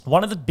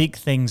one of the big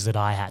things that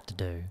I had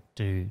to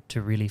do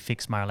to really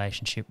fix my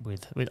relationship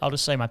with I'll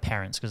just say my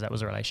parents, because that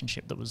was a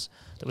relationship that was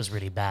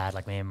really bad.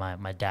 Like me and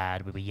my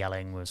dad, we were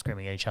yelling, we were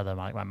screaming at each other.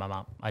 Like my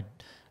mum,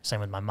 same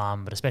with my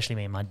mum, but especially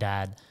me and my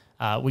dad,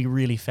 we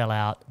really fell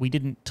out. We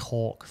didn't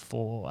talk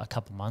for a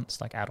couple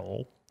months, like at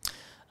all.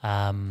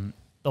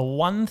 The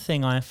one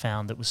thing I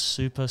found that was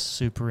super,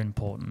 super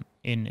important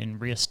in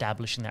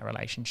reestablishing that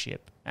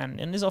relationship,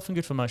 and is often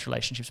good for most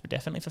relationships, but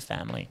definitely for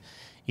family,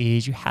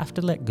 is you have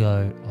to let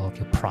go of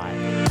your pride.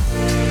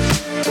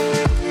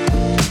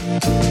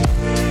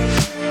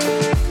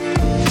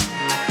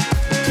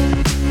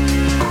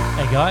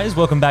 Hey guys,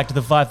 welcome back to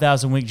the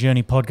 5,000 Week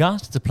Journey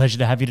podcast. It's a pleasure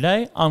to have you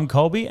today. I'm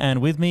Colby, and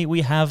with me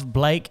we have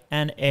Blake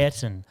and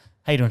Ayrton.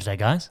 How you doing today,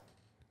 guys?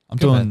 I'm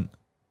doing...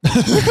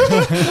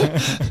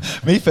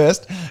 Me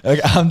first.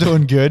 Okay, I'm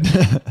doing good.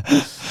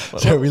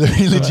 So we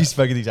literally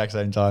spoke at the exact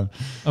same time.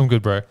 I'm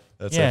good, bro.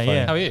 That's so funny.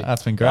 How are you?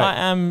 That's been great. I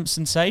am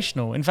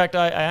sensational. In fact,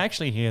 I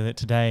actually hear that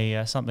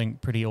today something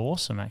pretty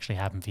awesome actually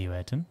happened for you,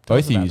 Ayrton.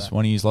 Both of you.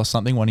 One of you lost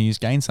something, one of you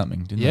gained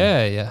something, didn't you?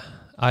 Yeah.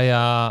 I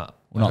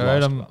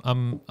heard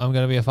I'm going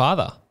to be a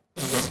father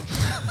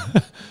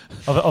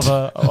of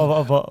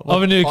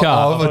a new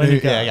car.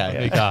 New car.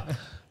 New car.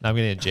 No, I'm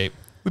getting a Jeep.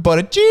 We bought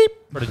a Jeep.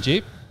 Bought a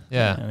Jeep?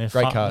 Yeah.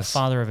 Great cars. The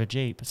father of a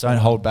Jeep. Don't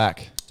hold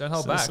back. Don't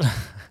hold back.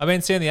 I've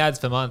been seeing the ads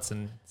for months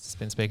and it's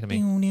been speaking to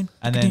me.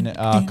 And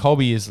then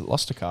Colby has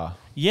lost a car.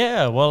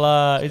 Yeah,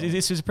 well,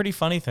 this was a pretty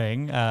funny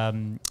thing.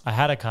 I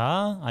had a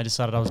car. I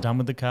decided I was done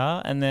with the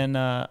car. And then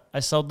I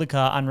sold the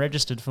car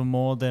unregistered for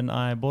more than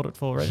I bought it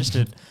for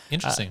registered.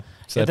 Interesting.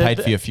 So they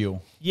paid for your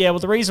fuel. Yeah, well,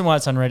 the reason why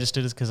it's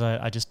unregistered is because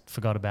I just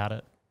forgot about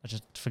it. I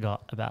just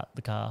forgot about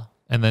the car.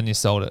 And then you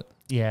sold it.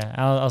 Yeah,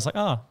 I was like,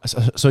 oh.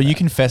 So are you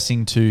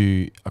confessing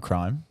to a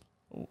crime?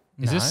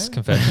 Is this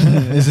confession?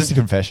 Is this a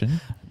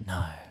confession?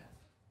 No.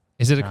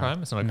 Is it a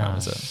crime? It's not a crime,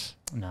 is it?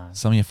 No.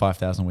 Some of your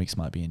 5,000 weeks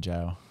might be in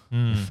jail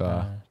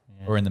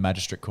or in the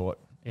magistrate court.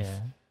 Yeah.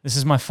 This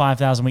is my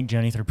 5,000 week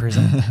journey through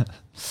prison.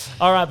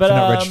 All right, but for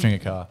not registering a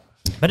car.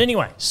 But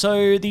anyway,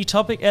 so the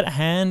topic at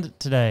hand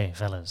today,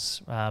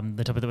 fellas,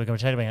 the topic that we're going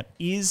to chat about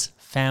is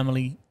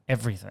family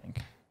everything.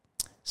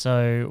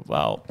 So,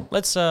 well,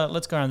 let's go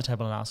around the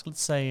table and ask.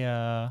 Let's say,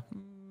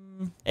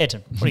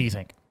 Ayrton, what do you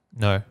think?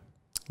 No.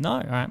 No?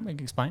 All right, we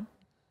can explain.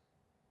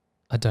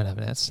 I don't have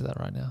an answer to that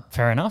right now.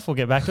 Fair enough. We'll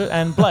get back to it.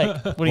 And Blake,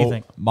 what do you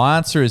think? My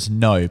answer is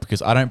no,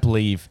 because I don't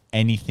believe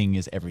anything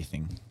is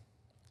everything.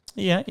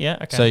 Yeah,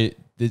 okay.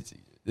 So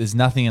there's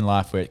nothing in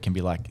life where it can be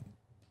like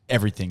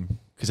everything,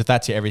 because if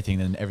that's your everything,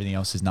 then everything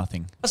else is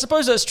nothing. I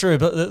suppose that's true,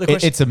 but the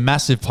question... It's a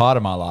massive part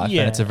of my life,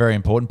 and it's a very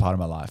important part of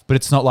my life, but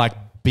it's not like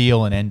be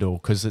all and end all,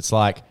 because it's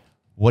like,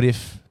 what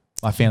if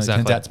my family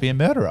turns out to be a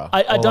murderer?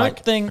 I don't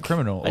think a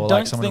criminal. I or don't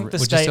like someone. think the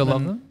would statement. you still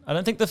love them? I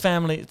don't think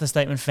the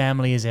statement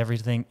 "family is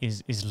everything"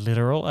 is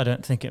literal. I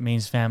don't think it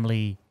means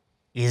family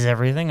is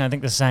everything. I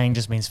think the saying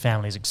just means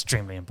family is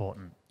extremely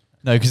important.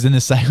 No, because then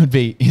the saying would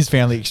be, is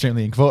family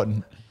extremely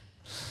important?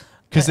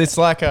 Because it's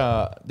like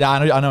I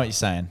know what you're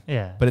saying.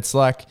 Yeah, but it's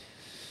like,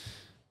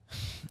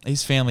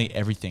 is family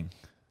everything?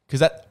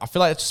 Because I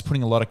feel like it's just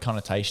putting a lot of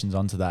connotations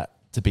onto that,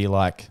 to be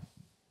like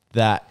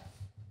that.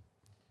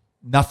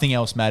 Nothing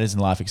else matters in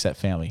life except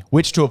family,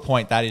 which to a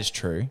point that is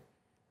true,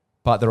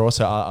 but there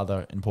also are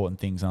other important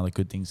things and other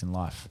good things in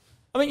life.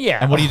 I mean, yeah.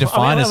 And what do you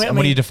define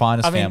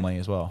as family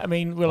as well? I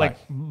mean, we're like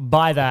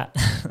by that.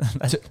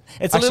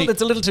 It's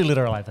a little too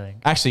literal, I think.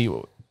 Actually,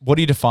 what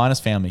do you define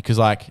as family? Because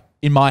like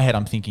in my head,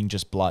 I'm thinking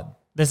just blood.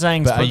 The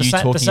saying's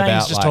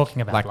just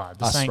talking about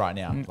blood. Us saying, right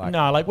now. Like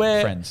no, like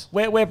we're friends.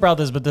 We're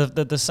brothers, but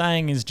the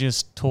saying is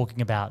just talking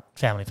about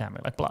family,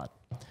 like blood,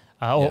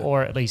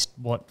 or at least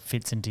what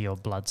fits into your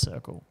blood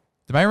circle.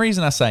 The main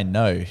reason I say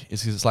no is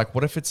because it's like,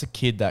 what if it's a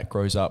kid that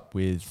grows up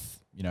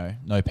with,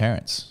 no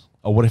parents?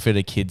 Or what if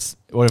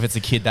it's a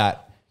kid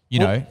that,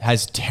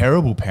 has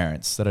terrible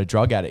parents that are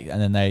drug addicts,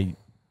 and then they,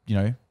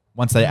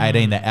 once they're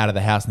 18, they're out of the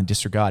house and they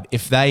disregard.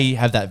 If they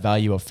have that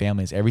value of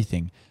family as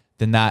everything,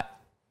 then that,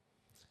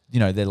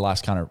 their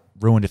life's kind of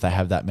ruined if they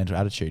have that mental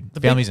attitude.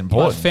 Family's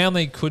important. But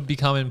family could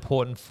become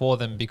important for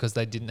them because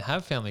they didn't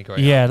have family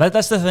growing up. Yeah,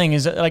 that's the thing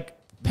is that like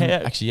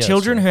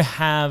children who true.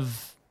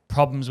 have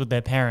problems with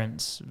their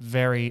parents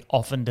very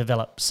often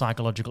develop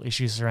psychological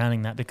issues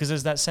surrounding that, because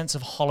there's that sense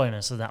of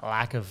hollowness or that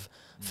lack of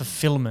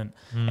fulfillment.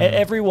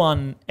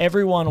 Everyone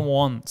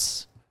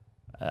wants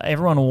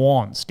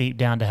deep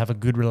down to have a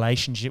good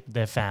relationship with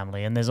their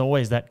family, and there's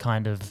always that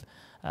kind of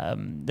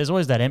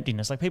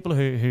emptiness. Like people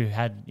who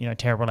had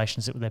terrible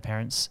relationship with their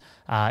parents,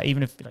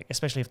 even if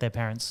especially if their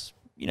parents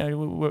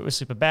were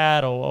super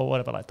bad or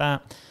whatever like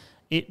that.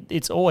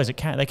 It's always they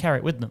carry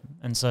it with them,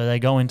 and so they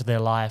go into their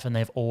life and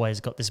they've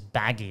always got this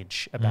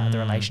baggage about the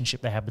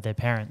relationship they have with their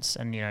parents,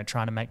 and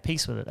trying to make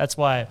peace with it. That's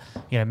why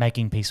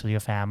making peace with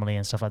your family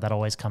and stuff like that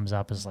always comes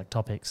up as like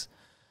topics,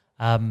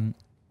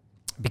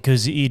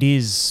 because it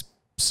is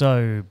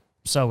so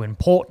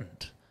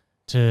important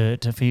to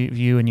for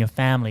you and your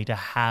family to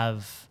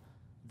have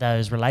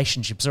those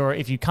relationships, or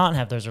if you can't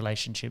have those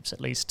relationships,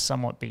 at least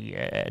somewhat be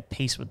at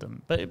peace with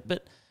them.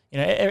 But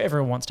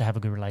everyone wants to have a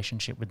good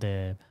relationship with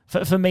their.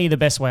 For me, the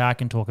best way I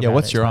can talk about. Yeah,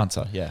 what's it your is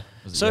answer? Yeah.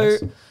 So,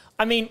 Yes?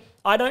 I mean,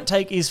 I don't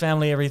take is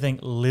family everything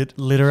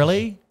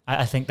literally.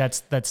 I think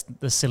that's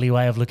the silly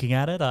way of looking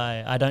at it.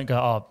 I don't go,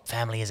 oh,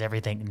 family is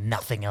everything.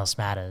 Nothing else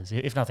matters.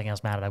 If nothing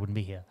else mattered, I wouldn't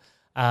be here.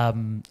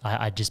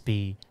 I'd just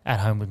be at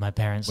home with my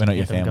parents. We're not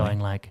your with them family. going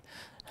like,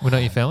 We're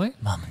not your family?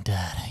 Mum and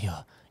Dad,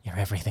 you're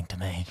everything to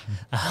me.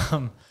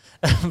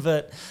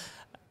 But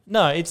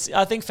no,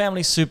 I think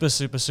family's super,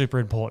 super, super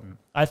important.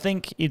 I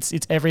think it's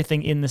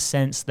everything in the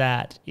sense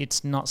that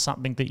it's not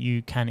something that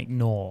you can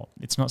ignore.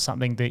 It's not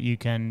something that you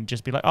can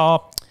just be like,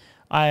 oh,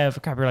 I have a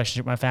crappy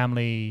relationship with my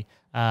family.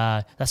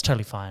 That's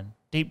totally fine.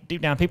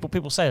 Deep down,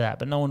 people say that,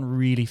 but no one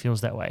really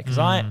feels that way. Because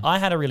I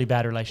had a really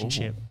bad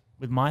relationship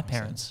with my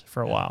parents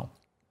for a while.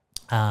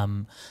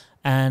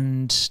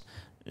 And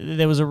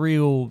there was a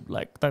real,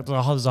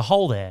 there's a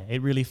hole there.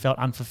 It really felt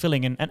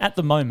unfulfilling. And at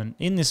the moment,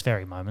 in this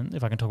very moment,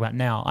 if I can talk about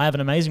now, I have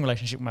an amazing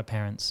relationship with my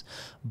parents,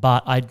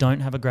 but I don't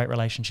have a great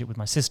relationship with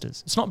my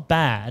sisters. It's not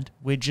bad.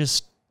 We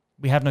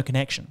have no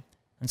connection.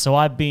 And so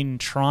I've been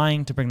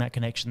trying to bring that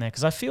connection there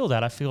because I feel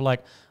that. I feel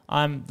like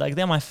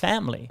they're my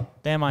family.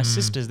 They're my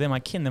sisters. They're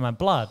my kin. They're my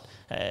blood.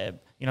 I've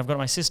got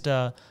my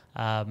sister.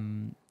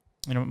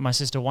 My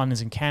sister, one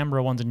is in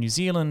Canberra, one's in New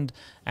Zealand,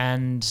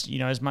 and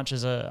as much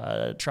as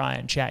I try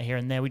and chat here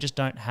and there, we just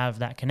don't have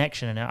that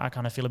connection, and I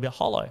kind of feel a bit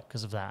hollow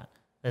because of that.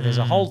 There's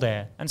a hole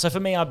there, and so for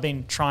me, I've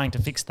been trying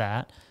to fix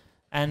that.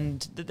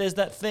 And there's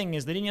that thing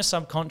is that in your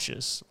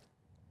subconscious,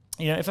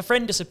 if a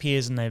friend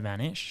disappears and they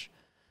vanish,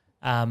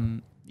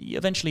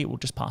 eventually it will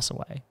just pass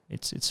away.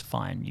 It's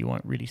fine. You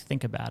won't really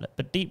think about it,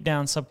 but deep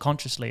down,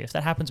 subconsciously, if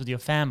that happens with your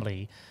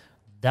family,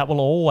 that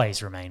will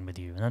always remain with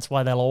you. And that's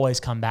why they'll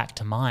always come back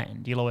to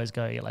mind. You'll always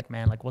go, you're like,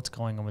 man, like what's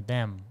going on with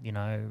them?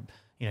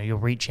 You'll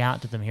reach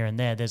out to them here and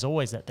there. There's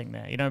always that thing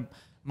there.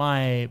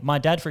 My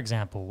dad, for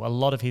example, a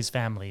lot of his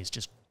family is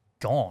just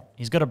gone.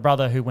 He's got a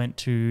brother who went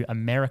to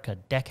America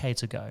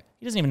decades ago.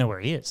 He doesn't even know where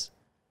he is.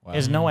 Wow.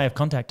 There's no way of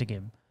contacting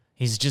him.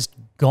 He's just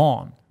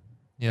gone.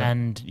 Yeah.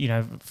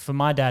 And, for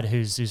my dad,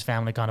 whose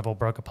family kind of all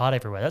broke apart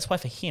everywhere, that's why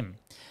for him,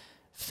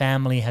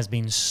 family has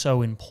been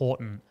so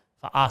important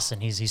for us,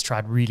 and he's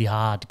tried really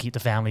hard to keep the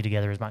family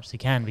together as much as he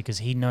can because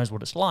he knows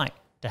what it's like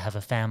to have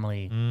a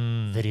family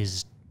that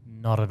is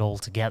not at all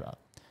together.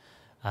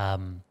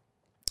 And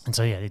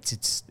so yeah,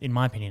 it's in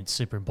my opinion it's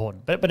super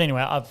important. But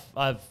anyway,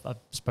 I've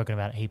spoken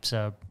about it heaps.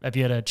 Have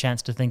you had a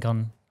chance to think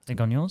on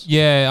yours?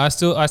 Yeah, I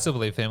still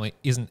believe family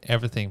isn't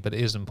everything, but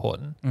it is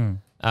important.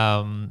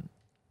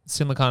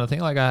 Similar kind of thing.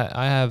 Like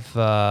I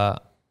have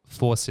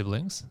 4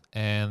 siblings,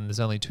 and there's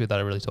only 2 that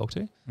I really talk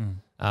to.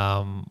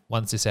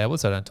 One's disabled,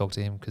 so I don't talk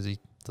to him because he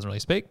doesn't really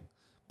speak.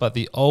 But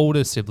the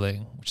older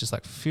sibling, which is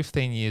like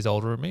 15 years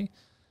older than me,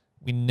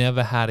 we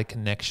never had a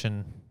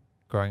connection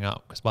growing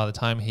up. Because by the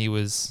time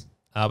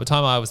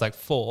I was like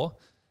 4,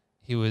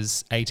 he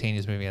was 18, he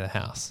was moving out of the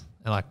house.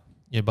 And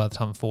by the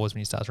time 4 is when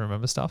you start to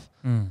remember stuff.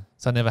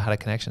 So I never had a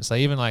connection. So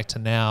even to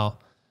now,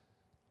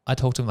 I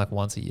talk to him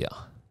once a year.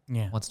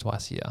 Yeah. Once,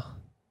 twice a year.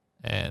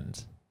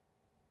 And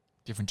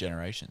Different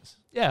generations.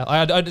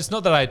 yeah, it's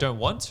not that I don't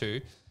want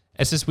to.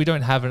 It's just we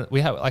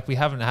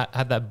haven't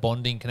had that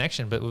bonding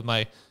connection. But with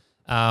my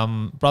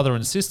brother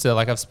and sister,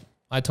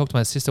 I talk to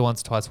my sister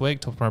once or twice a week.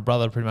 Talk to my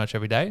brother pretty much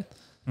every day.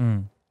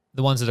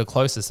 The ones that are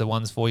closest, the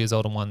one's 4 years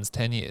old and one's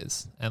 10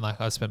 years, and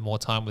I've spent more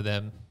time with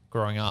them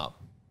growing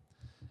up,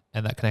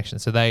 and that connection.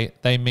 So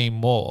they mean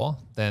more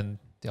than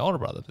the older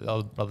brother. But the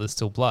older brother's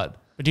still blood.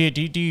 But do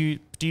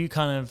you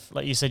kind of,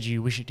 like you said,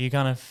 you wish it? Do you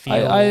kind of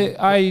feel?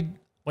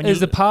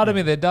 There's a part of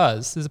me that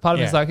does. There's a part of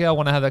me that's Yeah. I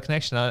want to have that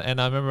connection. And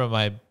I remember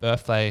my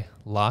birthday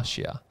last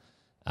year.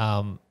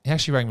 He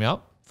actually rang me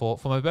up for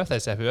my birthday.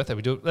 Say happy birthday.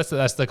 We do.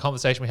 That's the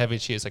conversation we have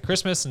each year. It's like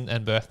Christmas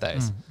and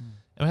birthdays.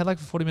 And we had a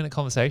 40-minute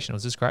conversation. It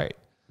was just great.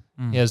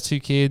 He has 2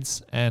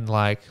 kids, and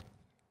it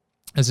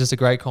was just a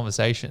great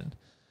conversation.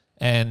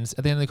 And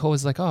at the end of the call, he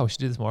was like, "Oh, we should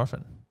do this more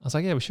often." I was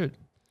like, "Yeah, we should."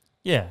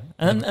 Yeah,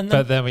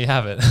 But then we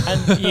haven't.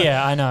 and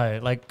yeah, I know,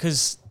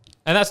 because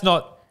And that's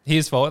not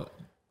his fault.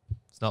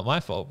 It's not my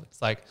fault. It's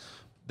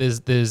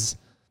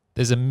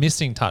there's a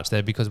missing touch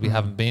there because we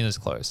haven't been as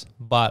close.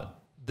 But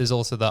there's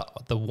also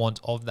the want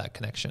of that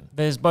connection.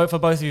 there's for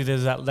both of you.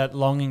 There's that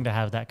longing to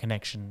have that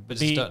connection, But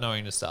just not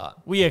knowing to start.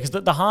 Well, yeah, because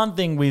the hard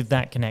thing with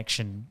that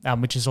connection,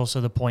 which is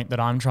also the point that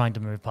I'm trying to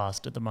move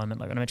past at the moment,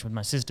 like I mentioned with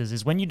my sisters,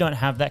 is when you don't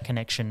have that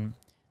connection,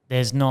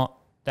 there's not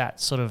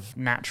that sort of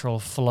natural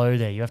flow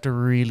there. You have to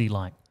really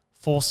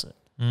force it.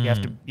 You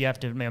have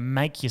to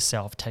make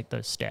yourself take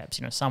those steps.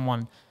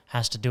 Someone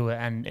has to do it,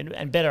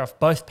 and better off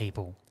both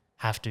people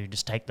have to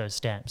just take those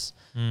steps.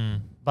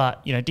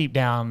 But deep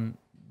down,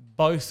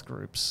 both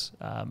groups,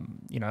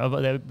 there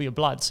would be a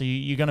blood, so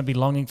you're going to be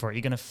longing for it.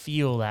 You're going to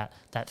feel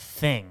that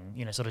thing,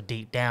 sort of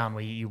deep down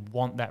where you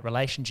want that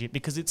relationship,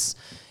 because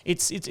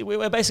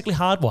we're basically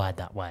hardwired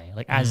that way.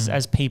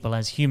 As people,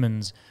 as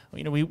humans,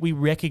 we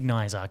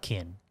recognize our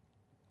kin,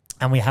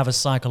 and we have a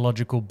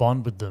psychological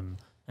bond with them,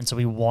 and so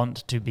we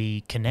want to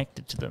be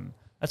connected to them.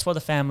 That's why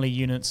the family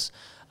units,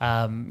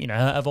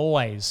 have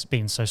always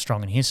been so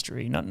strong in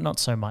history. Not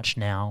so much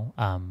now,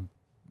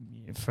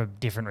 for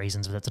different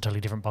reasons, but that's a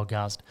totally different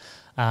podcast.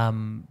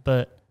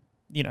 But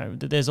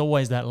there's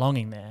always that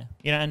longing there.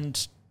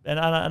 And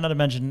I'd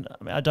imagine,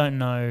 I don't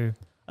know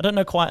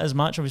quite as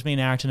much. Obviously,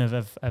 me and Ayrton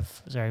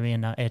me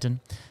and Ayrton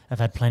have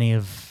had plenty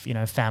of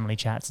family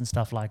chats and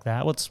stuff like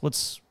that.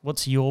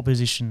 What's your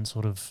position,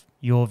 sort of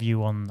your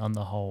view on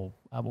the whole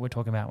what we're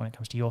talking about when it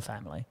comes to your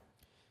family?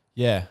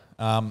 Yeah.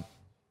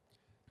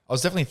 I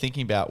was definitely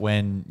thinking about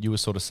when you were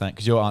sort of saying,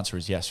 because your answer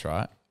is yes,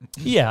 right?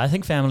 Yeah, I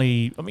think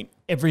family,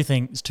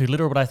 everything is too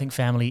literal, but I think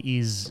family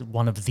is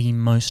one of the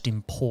most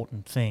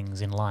important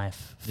things in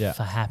life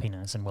for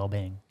happiness and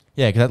well-being.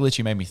 Yeah, because that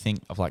literally made me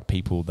think of like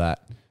people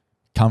that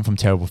come from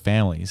terrible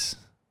families.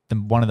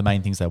 One of the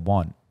main things they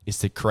want is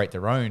to create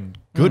their own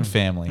good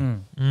family.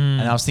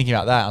 And I was thinking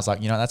about that. I was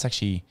like, that's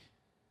actually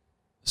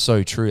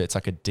so true. It's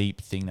like a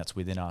deep thing that's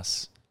within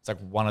us. It's like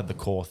one of the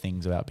core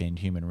things about being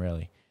human,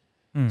 really.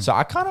 So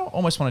I kind of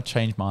almost want to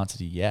change my answer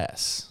to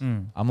yes.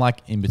 I'm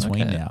like in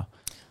between now,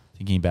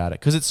 thinking about it,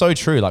 because it's so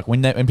true. Like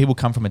when people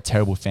come from a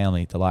terrible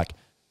family, they're like,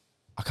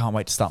 I can't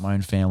wait to start my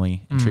own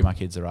family and treat my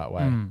kids the right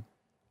way.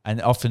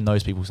 And often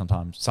those people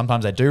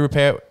sometimes they do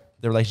repair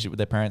the relationship with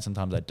their parents,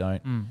 sometimes they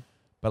don't.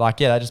 But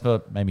that just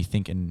made me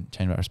think and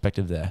change my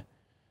perspective there.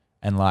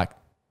 And like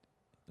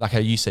how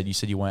you said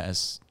you weren't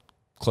as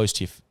close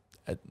to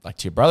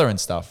your brother and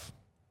stuff,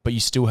 but you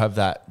still have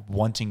that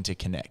wanting to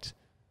connect.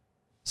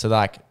 So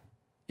like,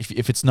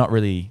 if it's not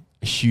really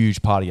a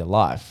huge part of your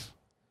life,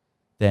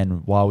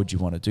 then why would you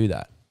want to do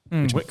that?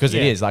 Because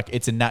it is like,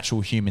 it's a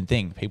natural human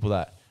thing.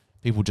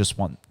 People just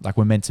want, like,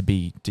 we're meant to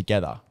be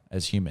together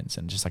as humans,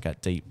 and just like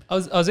that deep. I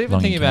was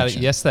even thinking about it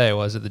yesterday. I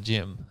was at the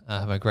gym. I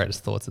have my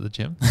greatest thoughts at the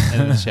gym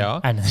and in the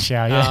shower. And in the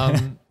shower, yeah.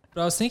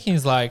 But I was thinking,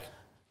 is like,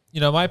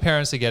 my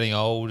parents are getting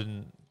old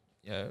and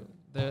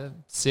they're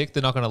sick.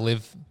 They're not going to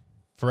live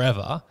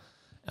forever.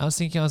 And I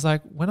was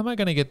like, when am I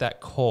going to get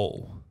that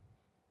call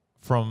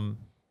from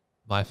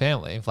my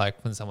family, if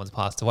like when someone's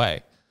passed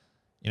away?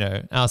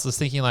 And I was just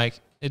thinking,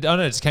 like, it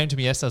just came to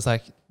me yesterday. I was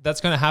like,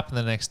 that's going to happen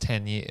in the next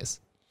 10 years.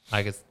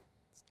 Like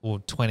or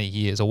 20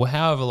 years or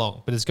however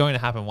long, but it's going to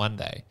happen one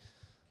day.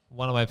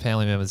 One of my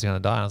family members is going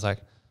to die. And I was like,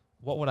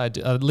 what would I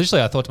do?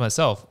 Literally, I thought to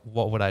myself,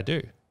 what would I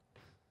do?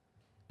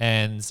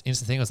 And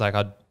instant thing was like,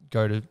 I'd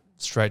go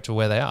straight to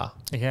where they are.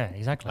 Yeah,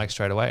 exactly. Like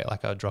straight away,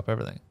 like I'd drop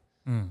everything.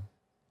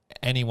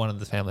 Any one of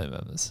the family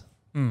members.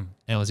 And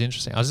it was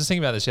interesting. I was just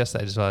thinking about this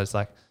yesterday, just I was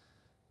like,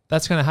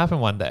 that's going to happen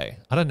one day.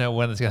 I don't know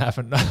when it's going to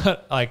happen,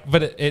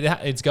 but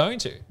it's going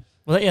to.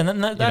 Well, yeah,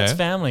 and that's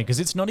family, because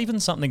it's not even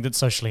something that's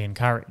socially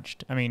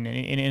encouraged. I mean,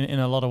 in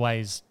a lot of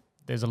ways,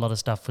 there's a lot of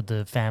stuff with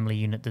the family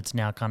unit that's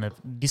now kind of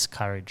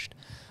discouraged.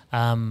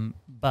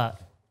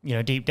 But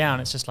deep down,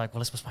 it's just like, well,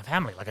 this was my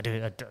family. Like I do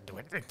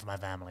anything for my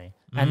family.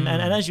 And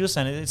as you were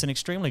saying, it's an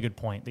extremely good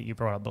point that you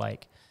brought up,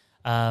 Blake.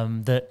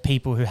 That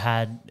people who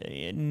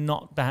had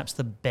not perhaps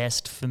the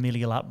best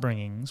familial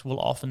upbringings will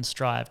often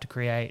strive to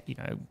create,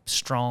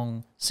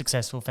 strong,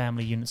 successful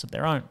family units of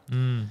their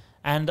own.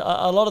 And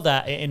a lot of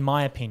that, in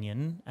my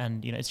opinion,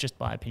 and it's just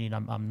my opinion,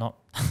 I'm not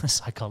a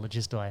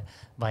psychologist by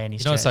any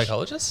stretch. You're not a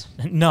psychologist?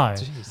 No.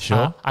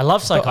 Sure. I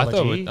love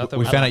psychology. I thought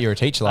we found out you're a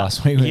teacher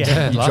last week. You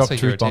dropped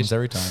truth bombs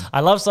every time. I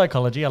love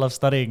psychology. I love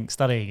studying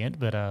it,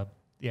 but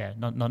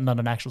not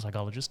an actual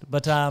psychologist.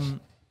 But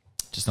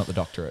just not the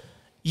doctorate.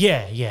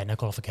 Yeah, no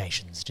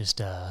qualifications. Just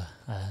a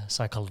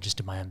psychologist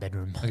in my own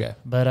bedroom. Okay.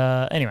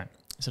 But anyway,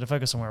 so to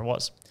focus on where it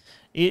was,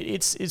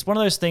 it's one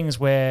of those things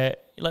where,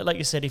 like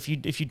you said, if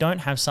you don't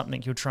have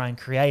something, you'll try and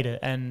create it,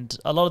 and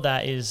a lot of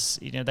that is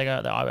they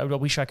go, I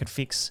wish I could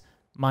fix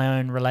my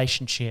own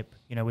relationship,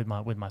 with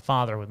my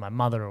father or with my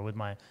mother or with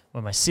my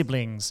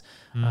siblings,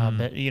 but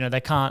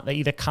they can't. They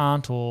either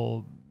can't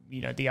or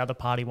the other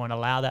party won't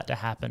allow that to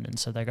happen, and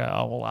so they go,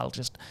 oh well, I'll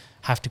just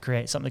have to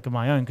create something of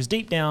my own, because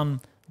deep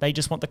down they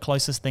just want the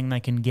closest thing they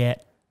can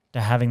get to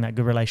having that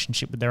good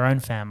relationship with their own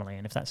family,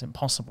 and if that's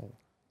impossible,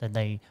 then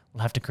they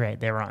will have to create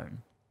their own.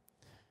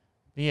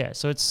 But yeah,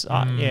 so it's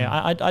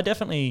I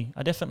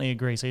definitely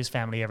agree. So is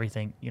family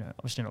everything?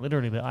 Obviously not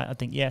literally, but I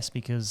think yes,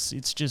 because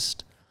it's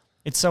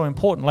so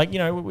important. Like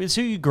it's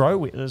who you grow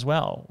with as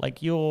well.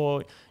 Like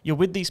you're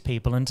with these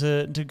people, and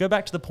to go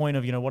back to the point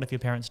of what if your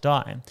parents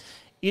die?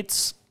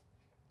 It's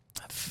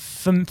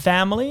from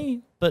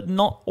family, but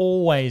not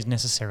always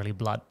necessarily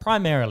blood.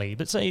 Primarily,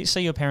 but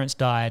say your parents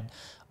died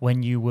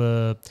when you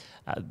were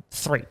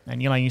 3,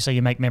 and you say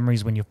you make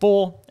memories when you're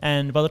 4,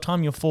 and by the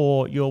time you're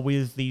 4, you're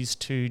with these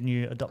 2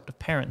 new adoptive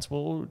parents.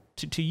 Well,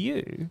 to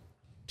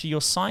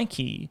your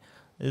psyche,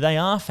 they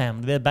are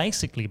family. They're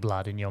basically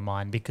blood in your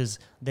mind, because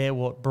they're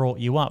what brought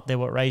you up. They're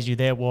what raised you.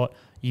 They're what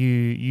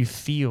you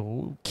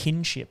feel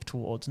kinship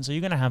towards, and so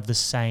you're going to have the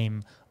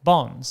same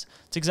bonds.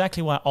 It's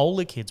exactly why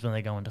older kids, when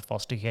they go into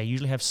foster care,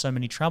 usually have so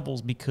many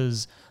troubles,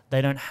 because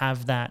they don't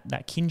have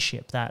that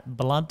kinship, that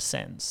blood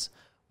sense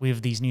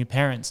with these new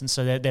parents, and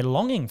so they're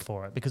longing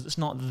for it because it's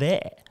not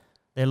there.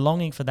 They're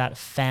longing for that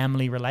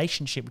family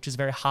relationship, which is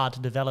very hard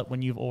to develop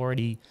when you've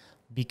already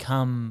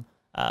become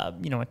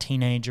a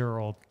teenager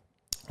or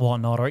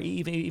whatnot, or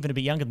even a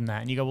bit younger than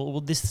that, and you go,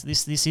 well, this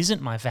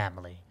isn't my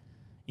family.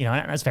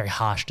 And that's very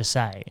harsh to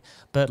say,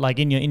 but like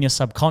in your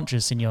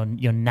subconscious, in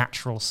your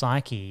natural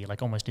psyche,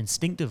 like almost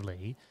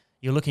instinctively,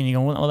 you're looking and you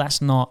go, well,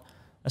 that's not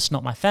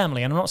my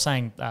family. And I'm not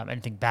saying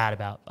anything bad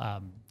about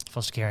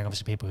foster caring.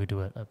 Obviously, people who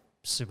do it are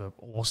super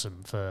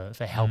awesome for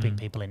helping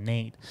people in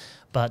need,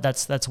 but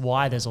that's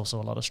why there's also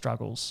a lot of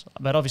struggles.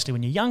 But obviously,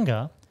 when you're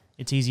younger,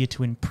 it's easier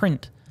to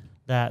imprint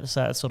that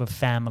sort of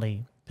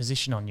family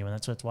position on you, and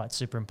that's why it's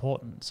super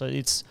important. So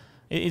it's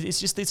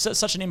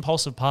such an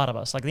impulsive part of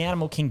us, like the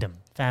animal kingdom,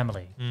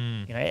 family,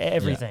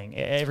 everything,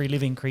 every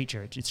living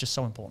creature. It's just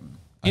so important.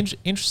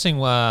 Interesting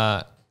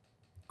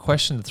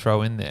question to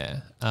throw in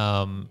there.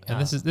 And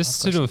this is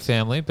to do with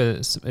family, but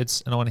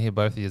it's and I want to hear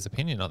both of your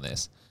opinion on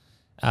this.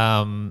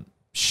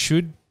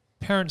 Should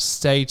parents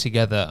stay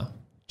together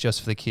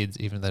just for the kids,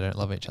 even if they don't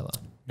love each other?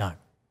 No,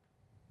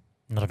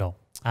 not at all.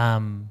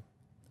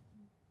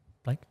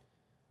 Blake?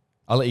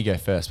 I'll let you go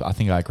first, but I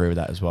think I agree with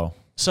that as well.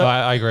 So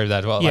I agree with that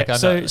as well.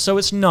 Yeah, so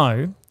it's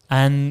no.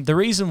 And the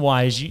reason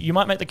why is you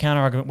might make the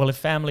counter argument, well, if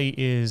family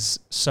is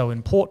so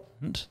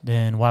important,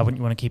 then why wouldn't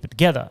you want to keep it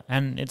together?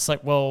 And it's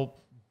like, well,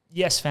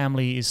 yes,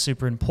 family is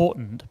super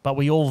important, but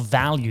we all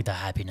value the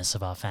happiness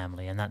of our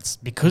family, and that's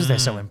because they're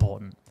so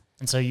important.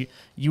 And so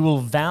you will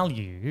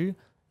value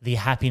the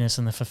happiness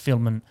and the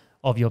fulfillment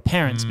of your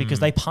parents because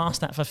they pass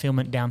that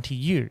fulfillment down to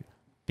you.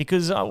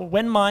 Because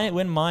when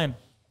my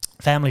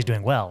family's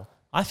doing well,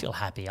 I feel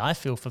happy. I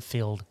feel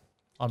fulfilled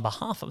on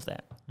behalf of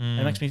them. And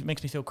it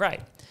makes me feel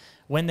great.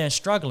 When they're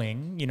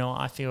struggling,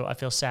 I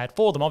feel sad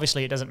for them.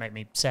 Obviously, it doesn't make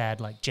me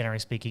sad, like generally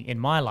speaking, in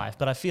my life,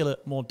 but I feel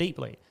it more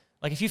deeply.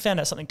 Like if you found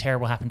out something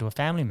terrible happened to a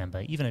family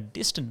member, even a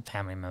distant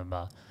family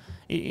member,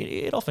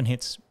 it often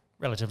hits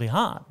relatively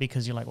hard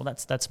because you're like, well,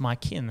 that's my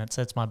kin,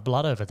 that's my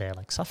blood over there,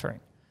 like suffering.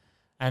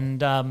 And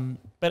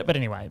but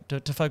anyway,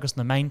 to focus on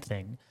the main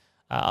thing,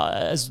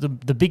 as the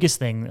biggest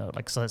thing,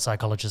 like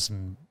psychologists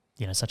and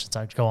such and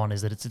such go on,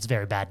 is that it's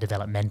very bad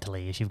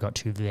developmentally if you've got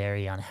two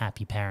very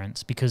unhappy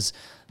parents, because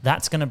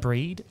that's going to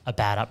breed a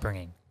bad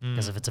upbringing.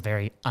 Because if it's a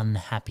very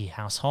unhappy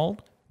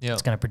household,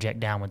 it's going to project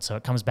downwards. So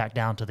it comes back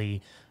down to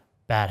the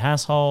bad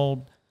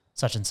household,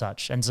 such and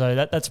such. And so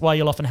that's why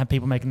you'll often have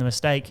people making the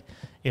mistake.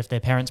 If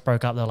their parents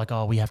broke up, they're like,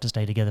 oh, we have to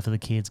stay together for the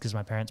kids because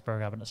my parents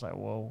broke up. And it's like,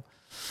 whoa.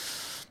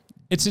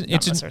 It's an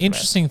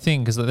interesting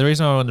thing, because the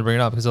reason I wanted to bring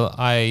it up is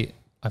I've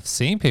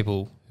seen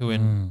people who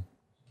in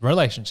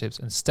relationships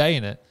and stay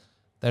in it,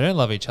 they don't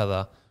love each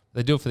other.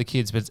 They do it for the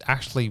kids, but it's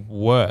actually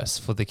worse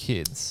for the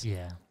kids.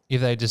 Yeah.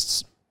 If they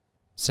just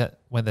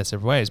went their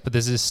separate ways. But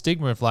there's this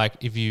stigma of like,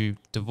 if you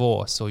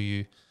divorce or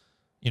you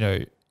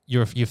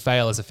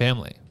fail as a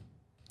family,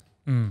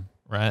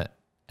 right?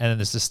 And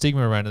there's a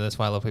stigma around it. That's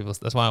why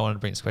that's why I wanted to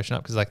bring this question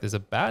up, because like there's a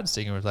bad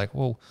stigma of like,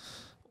 well,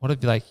 what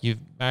if you've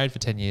married for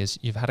 10 years,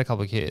 you've had a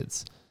couple of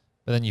kids,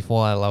 but then you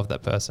fall out of love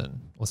with that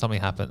person or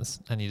something happens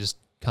and you just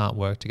can't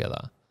work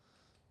together,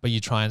 but you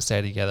try and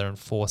stay together and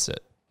force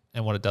it.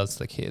 And what it does to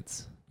the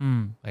kids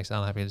makes it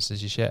unhappy, just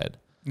as you shared.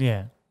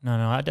 Yeah. No,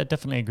 I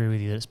definitely agree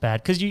with you that it's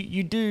bad. Because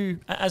you do,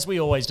 as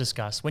we always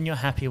discuss, when you're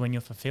happy, when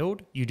you're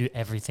fulfilled, you do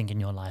everything in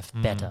your life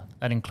better.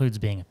 That includes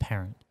being a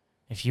parent.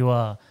 If you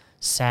are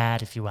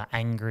sad, if you are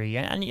angry,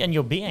 and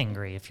you'll be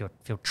angry if you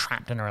feel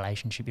trapped in a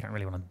relationship you don't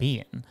really want to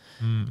be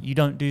in, you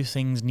don't do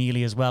things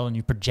nearly as well, and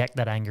you project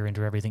that anger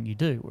into everything you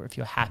do. Or if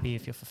you're happy,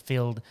 if you're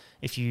fulfilled,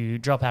 if you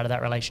drop out of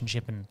that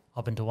relationship and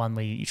hop into one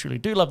where you truly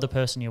do love the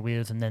person you're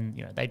with, and then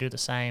they do the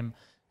same,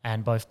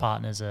 and both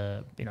partners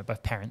are,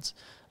 both parents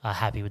are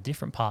happy with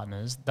different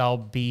partners, they'll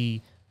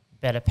be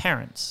better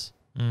parents.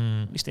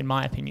 At least in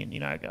my opinion,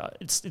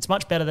 it's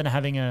much better than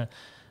having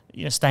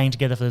staying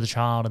together for the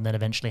child and then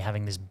eventually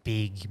having this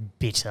big,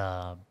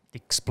 bitter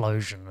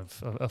explosion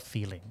of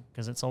feeling,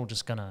 because it's all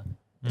just gonna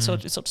it's all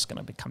just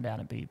gonna come down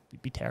and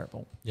be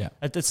terrible. Yeah,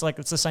 it's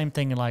the same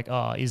thing. Like,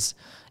 is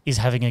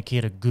having a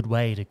kid a good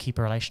way to keep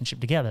a relationship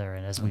together?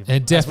 And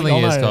it definitely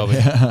is, Colby.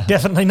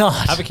 Definitely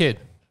not. Have a kid.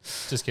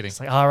 Just kidding. It's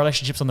like, our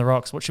relationship's on the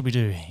rocks. What should we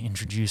do?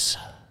 Introduce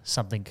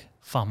something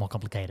far more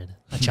complicated.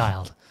 A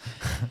child.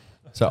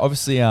 So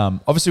obviously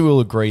we'll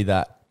agree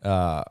that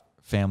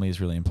family is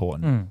really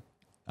important.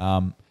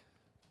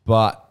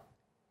 But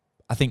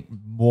I think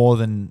more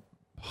than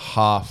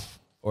half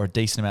or a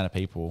decent amount of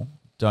people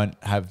don't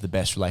have the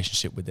best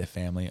relationship with their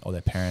family or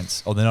their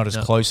parents, or they're not as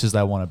close as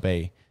they want to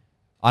be.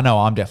 I know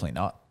I'm definitely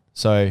not.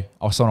 So I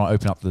also want to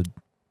open up the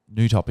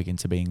new topic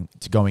into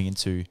going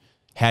into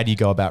how do you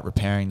go about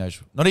repairing those,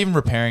 not even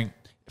repairing,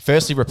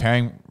 firstly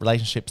repairing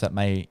relationships that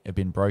may have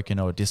been broken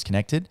or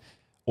disconnected,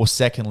 or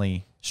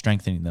secondly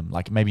strengthening them.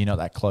 Like maybe you're not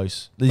that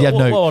close. You have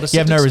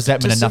no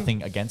resentment and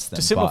nothing against them.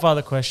 To simplify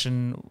the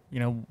question,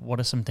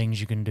 what are some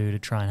things you can do to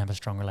try and have a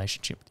strong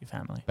relationship with your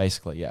family?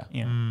 Basically, yeah.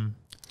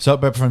 So,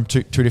 but from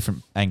two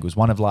different angles.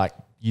 One of like,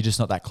 you're just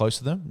not that close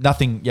to them.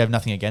 You have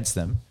nothing against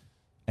them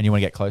and you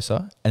want to get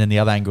closer. And then the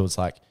other angle is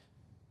like,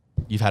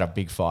 you've had a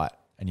big fight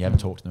and you haven't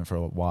talked to them for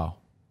a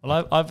while.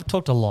 Well, I've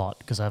talked a lot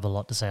because I have a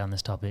lot to say on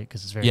this topic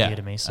because it's very dear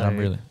to me. So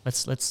really.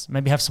 let's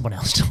maybe have someone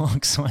else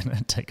talk so I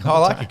don't take No, all I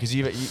the like time.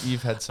 it because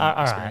you've had some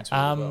All experience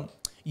right. with it as well.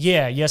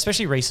 Yeah,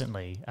 especially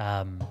recently.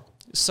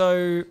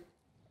 So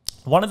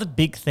one of the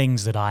big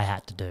things that I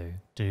had to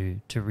do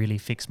to really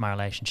fix my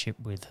relationship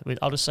with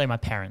I'll just say my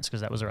parents,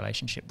 because that was a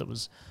relationship that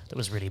was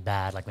really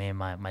bad. Like me and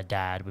my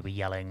dad, we were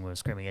yelling, we were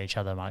screaming at each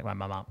other. My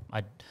mum,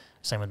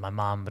 same with my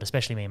mum, but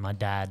especially me and my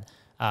dad.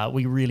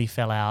 We really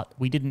fell out.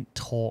 We didn't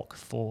talk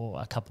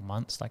for a couple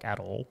months, like at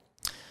all.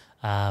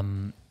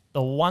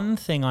 The one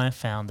thing I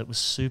found that was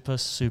super,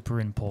 super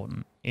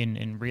important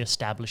in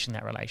reestablishing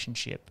that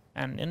relationship,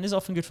 and is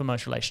often good for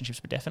most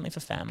relationships, but definitely for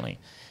family,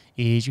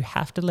 is you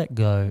have to let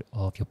go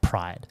of your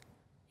pride.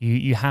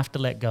 You have to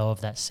let go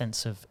of that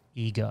sense of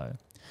ego,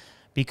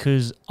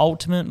 because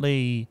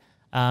ultimately,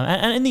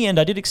 and in the end,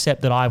 I did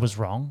accept that I was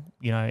wrong.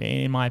 You know,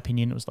 in my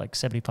opinion, it was like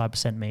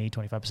 75% me,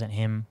 25%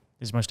 him.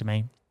 Is most of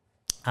me.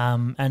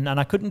 And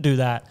I couldn't do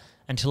that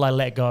until I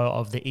let go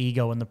of the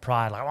ego and the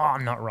pride. Like, oh,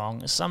 I'm not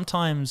wrong.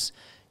 Sometimes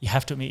you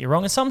have to admit you're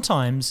wrong, and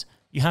sometimes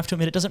you have to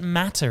admit it doesn't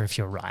matter if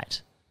you're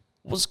right.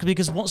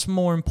 Because what's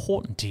more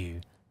important to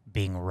you,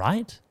 being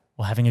right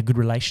or having a good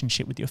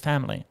relationship with your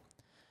family?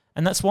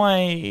 And that's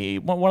why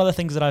one of the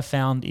things that I've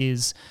found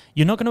is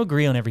you're not going to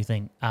agree on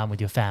everything with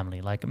your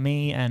family. Like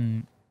me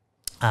and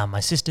my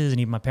sisters and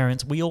even my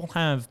parents, we all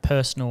have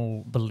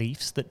personal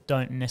beliefs that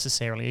don't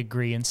necessarily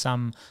agree, and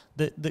some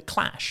that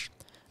clash.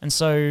 And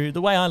so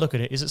the way I look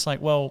at it is it's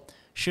like, well,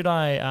 should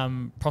I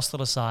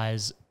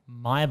proselytize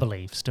my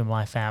beliefs to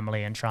my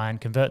family and try and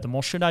convert them,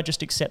 or should I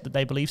just accept that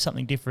they believe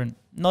something different,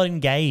 not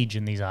engage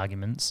in these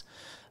arguments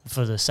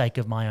for the sake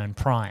of my own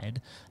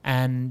pride,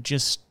 and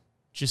just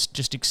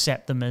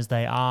accept them as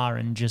they are,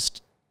 and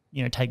just,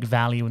 you know, take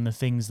value in the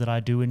things that I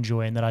do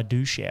enjoy and that I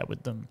do share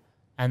with them.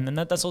 And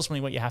that's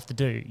ultimately what you have to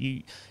do.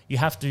 You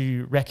have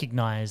to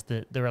recognize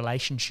that the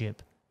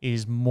relationship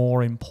is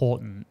more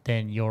important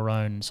than your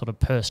own sort of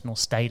personal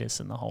status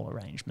in the whole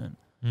arrangement.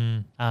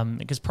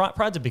 Because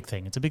pride's a big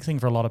thing. It's a big thing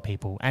for a lot of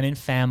people. And in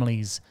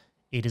families,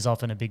 it is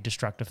often a big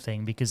destructive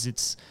thing, because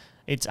it's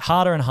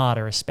harder and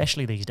harder,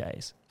 especially these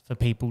days, for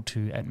people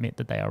to admit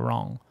that they are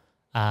wrong,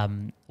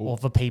 or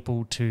for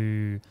people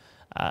to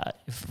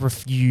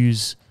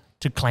refuse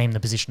to claim the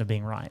position of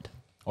being right.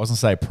 I was going to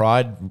say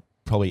pride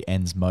probably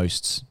ends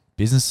most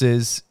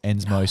businesses,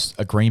 ends most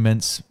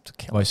agreements,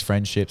 most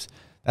friendships.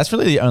 That's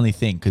really the only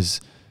thing, because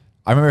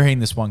I remember hearing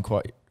this one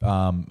quote,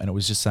 and it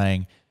was just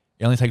saying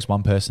it only takes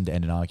one person to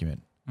end an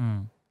argument,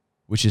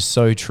 which is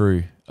so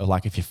true.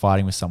 Like if you're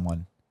fighting with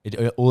someone,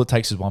 all it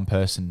takes is one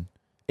person,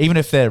 even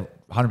if they're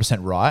 100%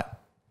 right,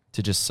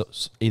 to just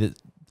either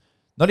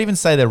not even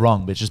say they're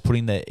wrong, but just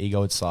putting their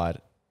ego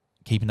aside,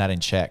 keeping that in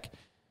check,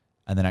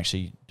 and then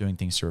actually doing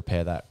things to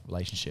repair that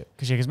relationship.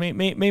 Because me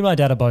and my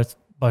dad are both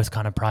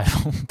kind of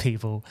prideful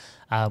people,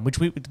 which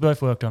we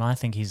both worked on. I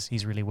think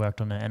he's really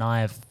worked on it, and I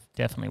have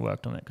definitely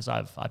worked on it, because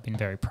I've been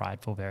very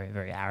prideful, very,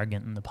 very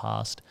arrogant in the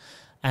past.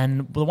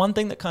 And the one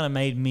thing that kind of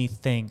made me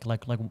think,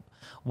 like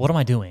what am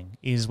I doing,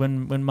 is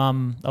when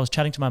I was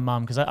chatting to my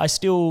mum, because I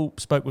still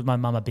spoke with my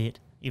mum a bit,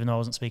 even though I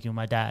wasn't speaking with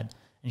my dad.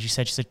 And she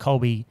said,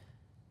 Colby,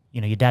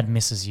 you know, your dad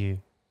misses you.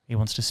 He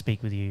wants to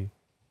speak with you.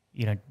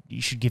 You know,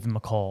 you should give him a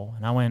call.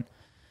 And I went,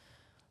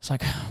 it's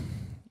like,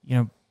 you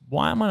know,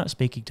 why am I not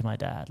speaking to my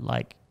dad?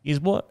 Like, is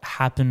what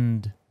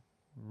happened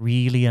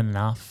really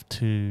enough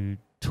to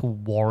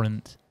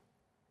warrant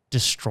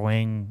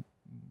destroying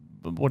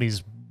what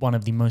is one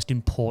of the most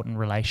important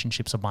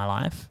relationships of my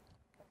life?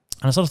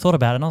 And I sort of thought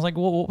about it, and I was like,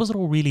 well, what was it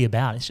all really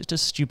about? It's just a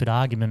stupid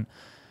argument.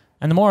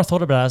 And the more I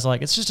thought about it, I was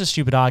like, it's just a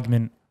stupid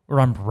argument where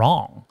I'm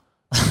wrong.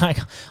 Like,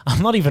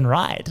 I'm not even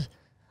right.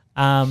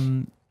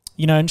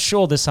 You know, and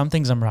sure, there's some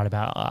things I'm right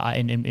about,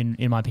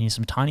 in my opinion,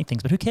 some tiny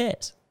things, but who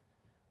cares?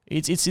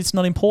 It's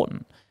not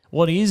important.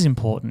 What is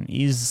important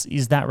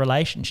is that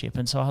relationship.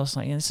 And so I was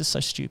like, yeah, this is so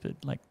stupid.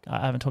 Like,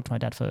 I haven't talked to my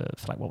dad for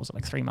like, what was it,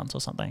 like 3 months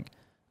or something.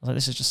 I was like,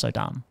 this is just so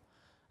dumb.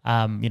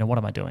 You know, what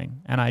am I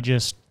doing? And I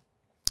just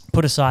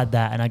put aside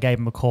that, and I gave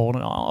him a call.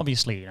 And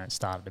obviously, you know, it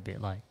started a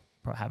bit like,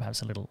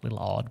 perhaps a little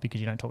odd,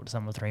 because you don't talk to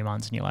someone for 3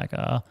 months and you're like,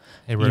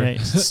 hey, bro. You know,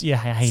 yeah,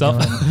 how you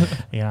doing?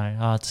 You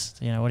know, it's,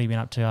 you know, what have you been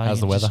up to?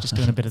 How's the weather? Just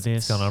doing a bit of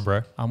this. What's going on,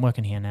 bro? I'm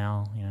working here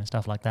now, you know,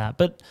 stuff like that.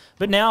 But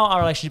now our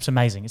relationship's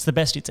amazing. It's the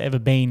best it's ever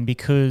been,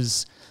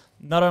 because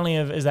not only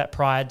is that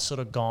pride sort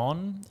of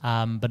gone,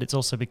 but it's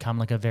also become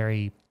like a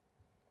very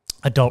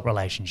adult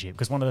relationship.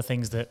 Because one of the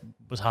things that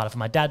was harder for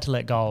my dad to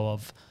let go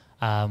of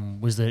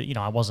was that, you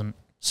know, I wasn't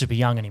super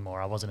young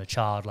anymore. I wasn't a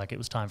child. Like, it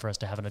was time for us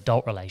to have an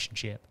adult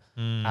relationship,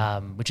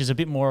 which is a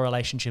bit more a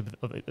relationship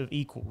of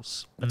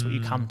equals. That's what you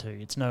come to.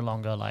 It's no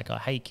longer like, oh,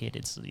 hey kid.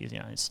 It's, you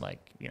know, it's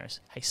like, you know,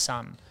 hey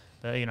son.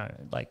 But, you know,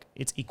 like,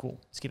 it's equal.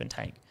 It's give and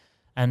take.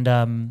 And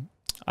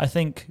I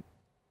think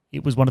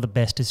it was one of the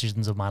best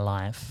decisions of my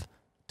life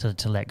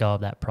to let go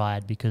of that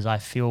pride, because I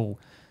feel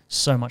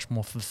so much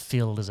more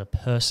fulfilled as a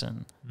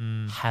person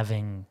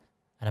having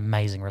an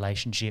amazing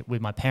relationship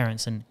with my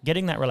parents. And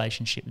getting that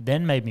relationship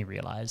then made me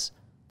realize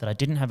that I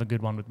didn't have a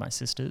good one with my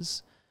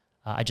sisters.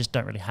 I just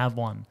don't really have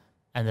one.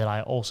 and that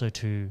I also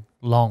too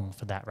long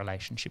for that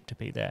relationship to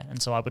be there.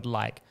 And so I would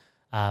like,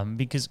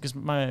 because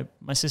my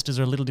sisters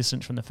are a little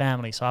distant from the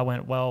family, so I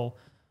went, well,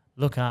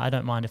 look, I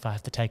don't mind if I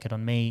have to take it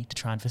on me to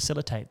try and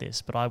facilitate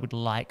this, but I would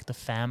like the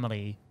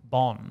family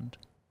bond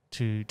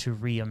to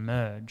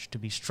re-emerge, to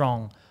be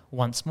strong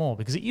once more,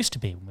 because it used to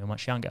be when we were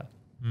much younger.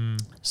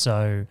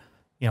 So,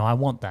 I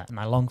want that and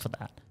I long for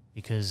that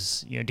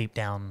because, deep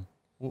down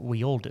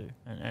we all do,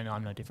 and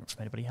I'm no different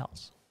from anybody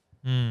else.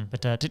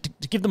 But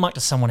to give the mic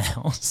to someone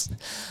else,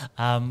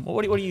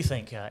 what do you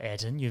think,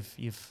 Ayrton?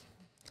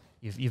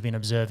 You've been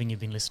observing, you've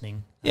been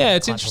listening. Yeah,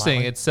 it's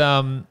interesting. Politely. It's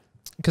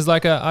because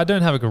I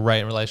don't have a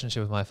great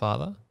relationship with my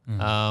father,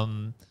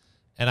 and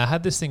I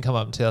had this thing come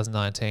up in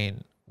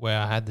 2019 where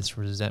I had this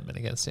resentment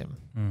against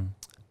him,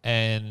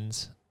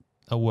 and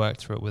I worked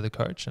through it with a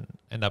coach and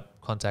ended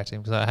up contacting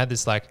him because I had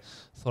this thought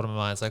in my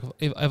mind. It's like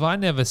if I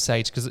never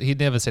say, because he'd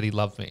never said he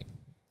loved me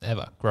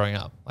ever growing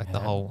up, the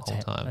whole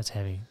time. That's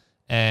heavy.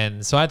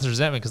 And so I had this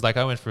resentment because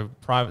I went for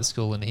private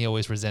school and he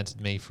always resented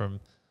me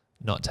from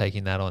not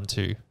taking that on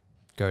to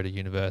go to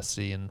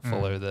university and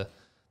follow the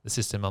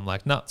system. I'm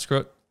like, no, screw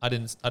it. I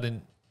didn't,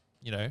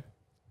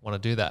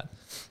 want to do that.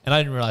 And I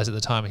didn't realize at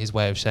the time his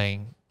way of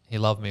saying he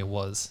loved me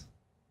was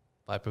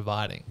by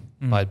providing,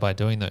 by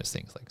doing those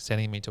things, like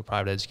sending me to a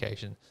private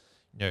education,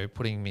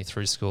 putting me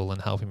through school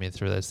and helping me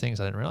through those things.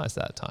 I didn't realize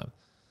that at the time.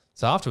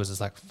 So afterwards, it's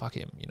like, fuck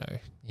him,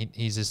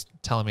 he's just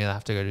telling me I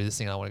have to go do this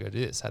thing. I want to go do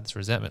this. I had this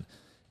resentment.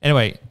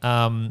 Anyway,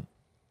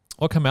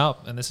 what came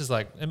out, and this is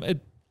I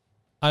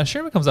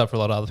assume it comes up for a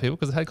lot of other people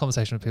because I had a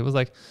conversation with people. It's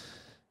like,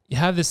 you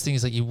have this thing,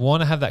 is like you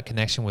want to have that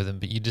connection with them,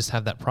 but you just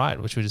have that pride,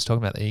 which we were just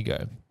talking about, the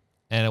ego.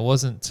 And it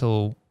wasn't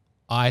until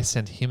I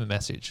sent him a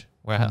message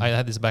where I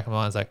had this back in my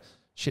mind. It's like,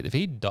 shit, if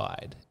he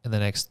died in the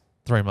next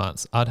 3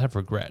 months, I'd have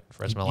regret for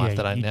the rest of my life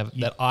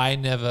that I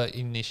never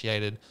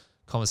initiated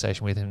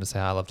conversation with him to say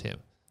I loved him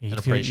and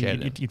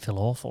appreciated him. You'd feel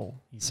awful.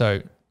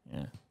 So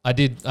yeah,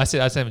 I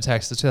sent him a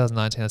text. It's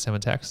 2019. I sent him a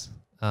text.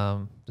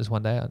 Just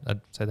one day,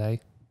 I'd said,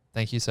 hey,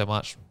 thank you so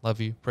much. Love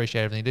you.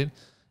 Appreciate everything you did.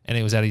 And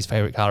he was at his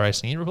favorite car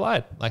racing. He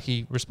replied,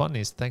 he responded.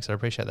 He's, thanks, I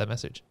appreciate that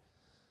message.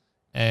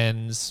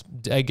 And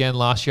again,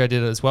 last year I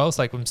did it as well. It's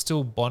like I'm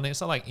still bonding. It's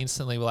not like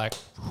instantly we're like,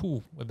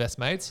 whew, we're best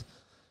mates.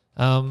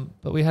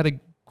 But we had a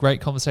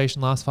great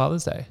conversation last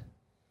Father's Day.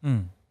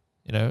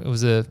 It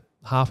was a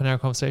half an hour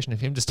conversation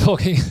of him just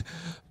talking,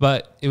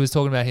 but it was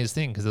talking about his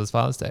thing because it was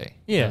Father's Day.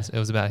 Yeah, it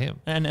was about him,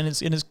 and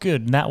it's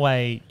good. And that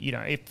way,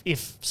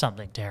 if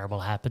something terrible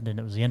happened and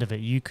it was the end of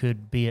it, you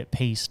could be at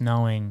peace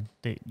knowing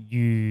that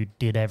you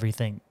did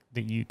everything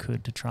that you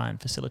could to try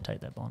and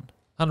facilitate that bond.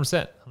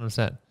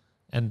 100%.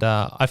 And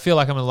I feel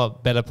like I'm in a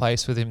lot better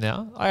place with him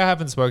now. I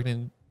haven't spoken to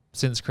him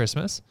since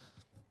Christmas.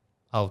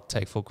 I'll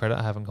take full credit.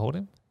 I haven't called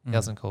him. He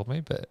hasn't called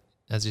me, but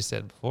as you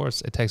said before,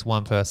 it takes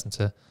one person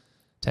to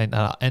end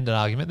an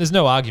argument. There's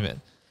no argument.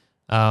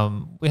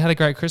 We had a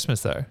great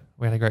Christmas though.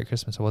 I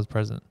was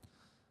present.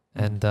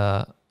 And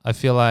I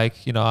feel like,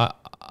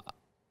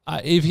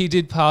 if he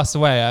did pass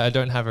away, I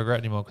don't have regret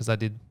anymore because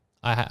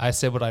I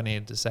said what I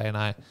needed to say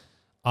and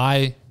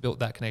I built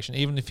that connection.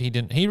 Even if he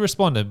didn't, he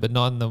responded, but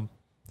not in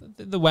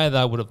the way that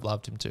I would have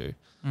loved him to.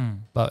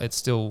 But it's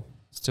still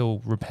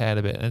repaired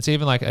a bit. And it's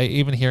even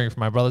even hearing from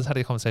my brothers. I had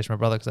a conversation with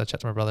my brother because I chat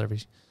to my brother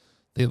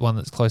the one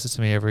that's closest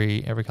to me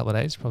every couple of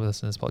days, probably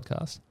listen to this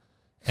podcast.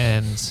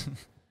 And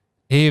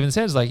he even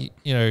says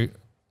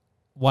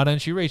why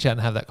don't you reach out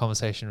and have that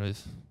conversation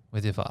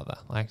with your father?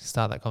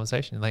 Start that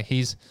conversation.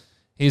 He's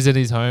at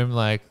his home,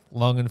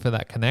 longing for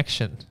that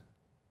connection.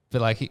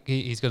 But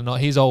he's got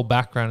his old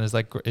background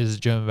is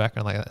German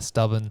background, that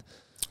stubborn,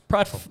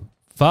 prideful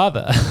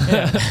father.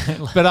 Yeah.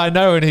 But I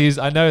know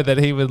that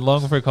he would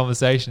long for a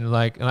conversation, and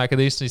I could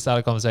easily start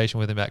a conversation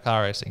with him about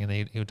car racing, and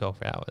he would talk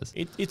for hours.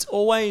 It's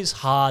always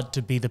hard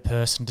to be the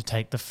person to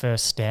take the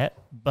first step,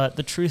 but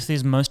the truth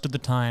is most of the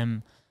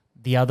time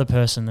the other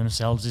person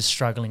themselves is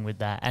struggling with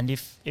that. And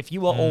if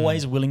you are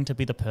always willing to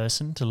be the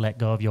person to let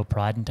go of your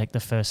pride and take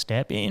the first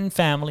step in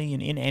family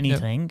and in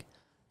anything,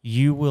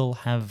 you will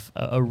have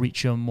a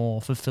richer,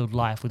 more fulfilled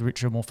life with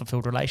richer, more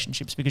fulfilled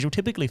relationships, because you'll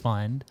typically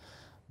find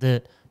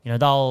that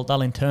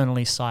they'll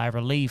internally sigh of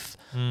relief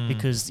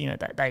because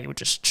they were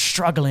just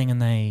struggling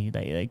and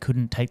they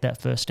couldn't take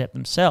that first step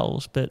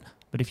themselves. But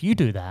if you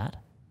do that,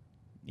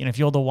 if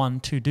you're the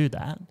one to do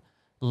that,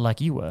 like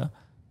you were,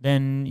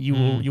 then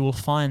you will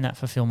find that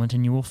fulfillment,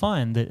 and you will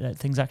find that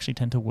things actually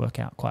tend to work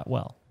out quite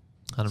well.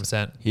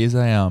 100%. Here's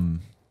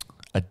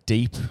a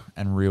deep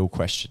and real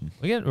question.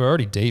 We're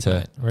already deep,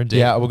 mate. We're deep.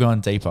 Yeah, we're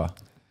going deeper.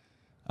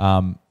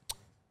 So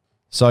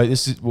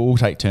we'll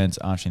take turns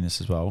answering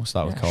this as well. We'll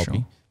start with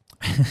Colby.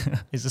 Sure.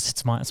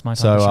 It's my time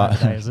to shine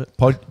today, is it?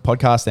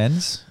 Podcast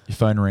ends, your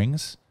phone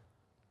rings,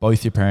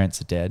 both your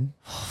parents are dead.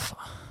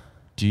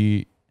 Do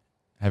you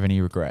have any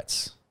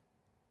regrets?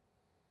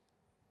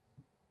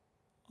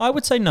 I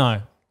would say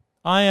no.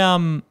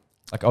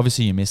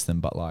 Obviously you miss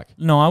them, but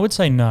no, I would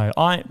say no.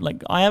 I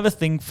have a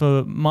thing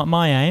for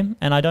my aim,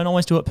 and I don't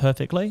always do it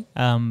perfectly,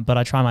 but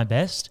I try my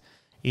best,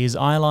 is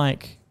I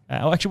like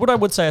Actually, what I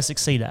would say I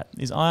succeed at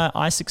is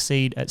I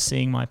succeed at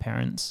seeing my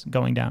parents,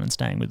 going down and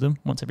staying with them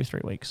once every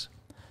 3 weeks.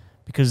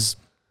 Because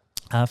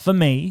for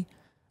me,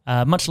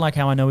 much like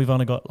how I know we've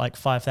only got like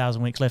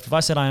 5,000 weeks left, if I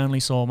said I only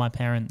saw my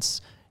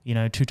parents,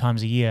 2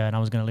 times a year and I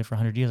was going to live for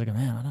 100 years, I go,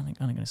 man, I don't think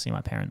I'm going to see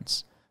my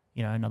parents,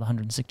 another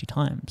 160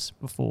 times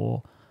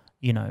before,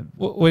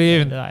 What are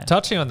you even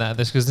touching on that?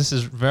 Because this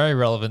is very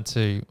relevant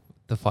to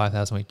the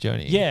 5,000 week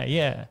journey.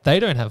 Yeah. They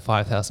don't have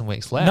 5,000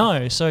 weeks left.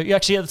 No. So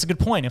actually, that's a good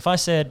point. If I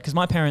said, because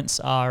my parents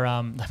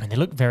are, they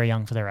look very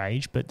young for their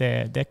age, but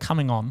they're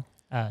coming on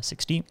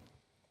 60.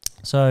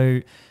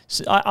 So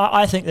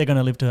I think they're going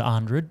to live to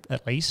 100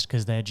 at least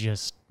because they're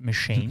just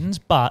machines.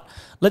 But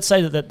let's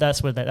say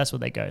that's where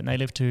they go, and they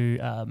live to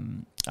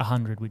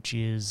 100, which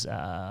is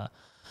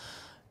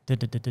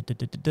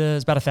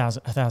it's about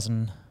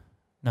 1,000.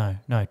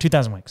 No,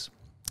 2,000 weeks.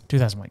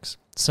 2,000 weeks.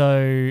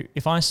 So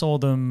if I saw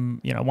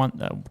them,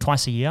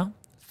 twice a year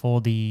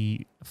for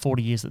the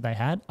 40 years that they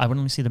had, I would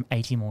only see them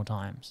 80 more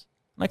times.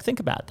 Like, think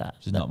about that.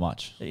 Which is not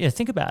much. Yeah,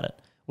 think about it.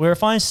 Where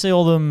if I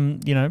saw them,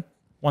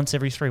 once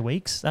every 3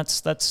 weeks,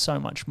 that's so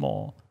much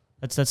more.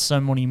 That's so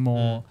many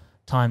more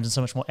times and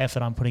so much more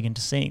effort I'm putting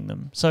into seeing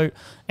them. So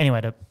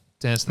anyway, to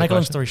make a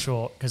long story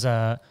short, because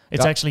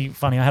it's actually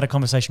funny. I had a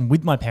conversation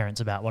with my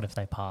parents about what if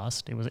they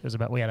passed. It was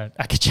about, we had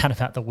a chat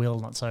about the will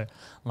not so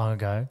long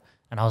ago,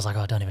 and I was like,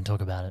 don't even talk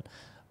about it.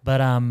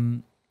 But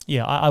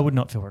I would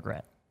not feel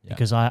regret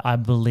because I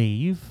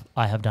believe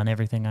I have done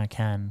everything I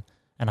can,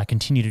 and I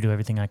continue to do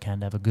everything I can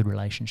to have a good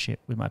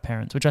relationship with my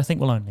parents, which I think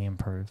will only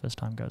improve as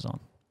time goes on.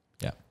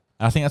 Yeah.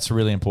 And I think that's a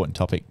really important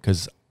topic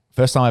because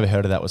first time I ever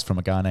heard of that was from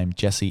a guy named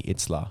Jesse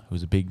Itzler, who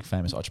was a big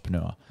famous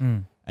entrepreneur.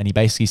 And he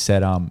basically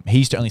said he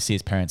used to only see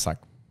his parents like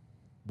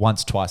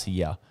once, twice a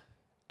year.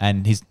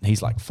 And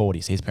he's like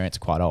 40, so his parents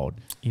are quite old.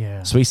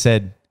 Yeah. So he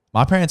said,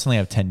 my parents only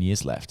have 10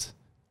 years left,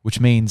 which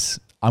means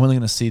I'm only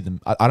going to see them.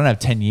 I don't have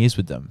 10 years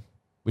with them,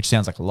 which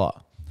sounds like a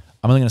lot.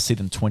 I'm only going to see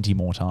them 20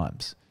 more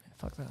times.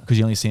 Fuck that. Because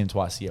you only see them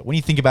twice a year. When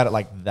you think about it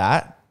like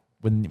that,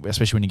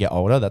 especially when you get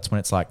older, that's when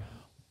it's like,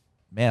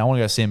 man, I want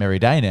to go see them every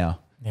day now.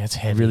 Yeah, it's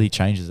heavy. It really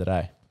changes the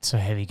day. It's so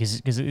heavy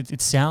because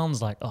it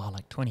sounds like,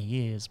 like 20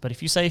 years. But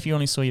if you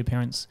only saw your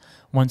parents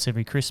once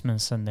every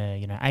Christmas and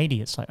they're,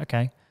 80, it's like,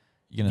 okay,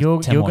 you're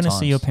going to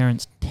see your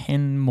parents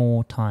 10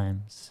 more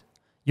times.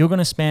 You're going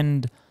to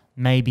spend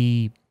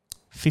maybe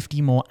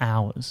 50 more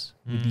hours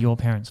with your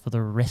parents for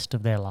the rest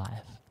of their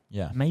life.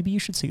 Yeah. Maybe you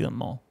should see them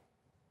more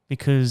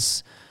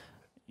because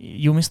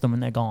you'll miss them when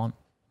they're gone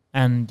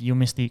and you'll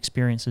miss the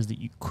experiences that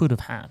you could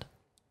have had.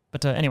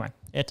 But anyway,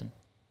 Ayrton.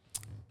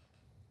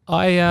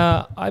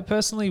 I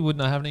personally would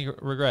not have any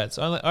regrets.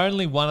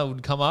 Only one that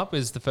would come up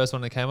is the first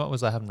one that came up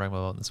was I haven't rang my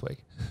mom this week.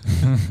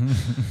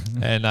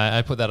 And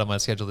I put that on my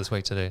schedule this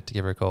week to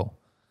give her a call.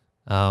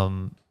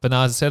 But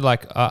now, as I said,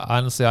 like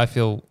honestly, I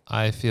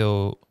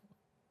feel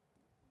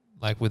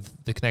like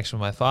with the connection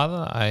with my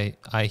father,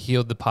 I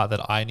healed the part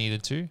that I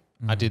needed to.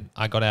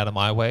 I got out of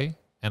my way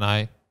and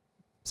I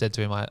said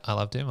to him, I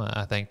loved him.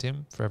 I thanked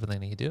him for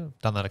everything he did. I've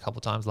done that a couple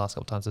of times, the last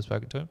couple of times I've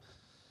spoken to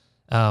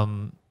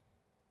him.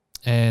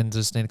 And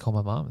just need to call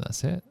my mom.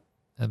 That's it.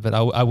 But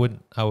I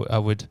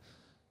would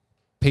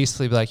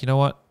peacefully be like, you know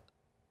what?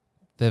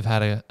 They've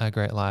had a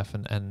great life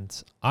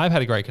and I've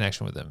had a great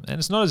connection with them. And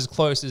it's not as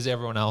close as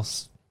everyone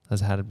else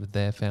has had it with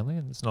their family.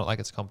 And it's not like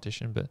it's a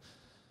competition. But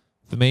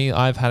for me,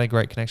 I've had a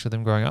great connection with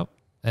them growing up.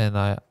 And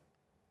I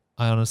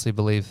honestly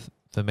believe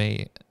for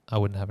me, I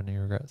wouldn't have any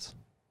regrets.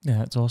 Yeah,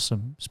 that's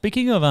awesome.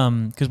 Speaking of,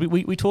 because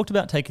we talked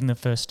about taking the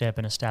first step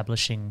and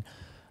establishing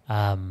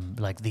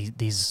like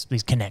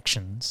these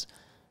connections.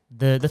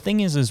 The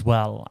thing is as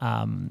well,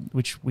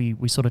 which we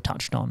sort of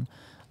touched on,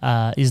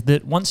 is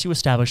that once you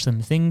establish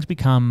them, things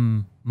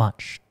become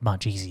much,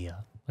 much easier.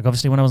 Like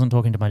obviously when I wasn't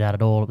talking to my dad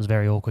at all, it was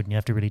very awkward and you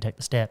have to really take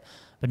the step.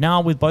 But now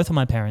with both of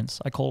my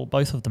parents, I call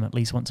both of them at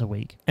least once a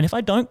week. And if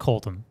I don't call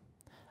them,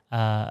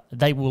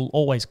 they will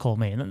always call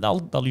me. And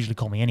they'll usually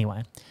call me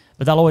anyway.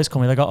 But they'll always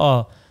call me. They go,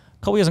 oh,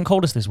 Colby hasn't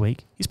called us this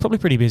week. He's probably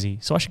pretty busy,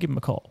 so I should give him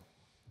a call.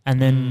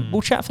 And then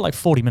we'll chat for like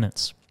 40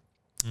 minutes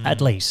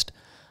at least.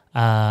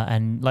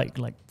 And like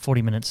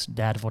 40 minutes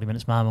dad, 40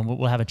 minutes mum, and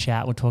we'll have a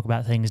chat. We'll talk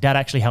about things. Dad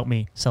actually helped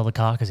me sell the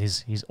car because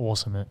he's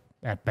awesome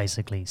at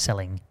basically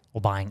selling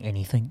or buying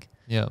anything.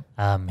 Yeah.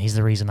 He's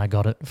the reason I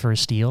got it for a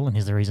steal, and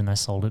he's the reason I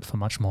sold it for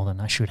much more than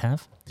I should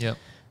have. Yeah.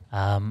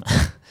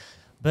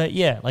 But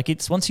yeah, like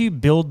it's once you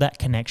build that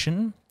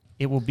connection,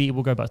 it will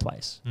go both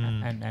ways,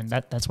 and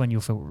that's when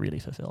you'll feel really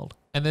fulfilled.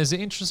 And there's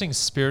an interesting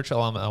spiritual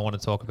element I want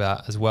to talk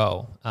about as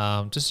well.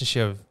 Just to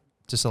share,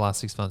 just the last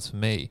 6 months for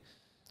me.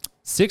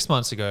 6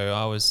 months ago,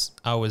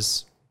 I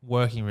was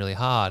working really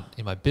hard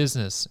in my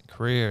business and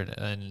career,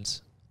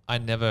 and I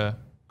never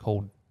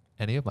called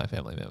any of my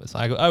family members.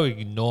 I would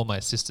ignore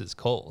my sister's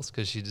calls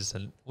because she just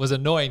was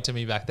annoying to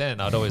me back then.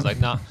 I'd always like,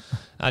 nah.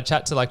 I'd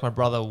chat to like my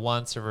brother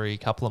once every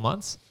couple of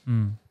months,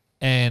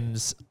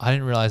 and I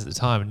didn't realize at the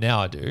time, and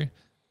now I do,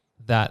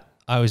 that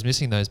I was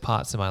missing those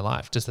parts of my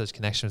life, just those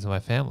connections with my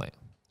family.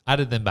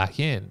 Added them back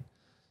in,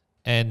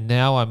 And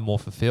now I'm more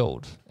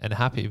fulfilled and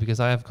happy because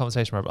I have a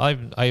conversation with my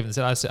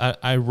brother.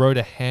 I wrote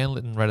a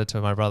handwritten letter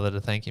to my brother to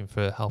thank him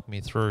for helping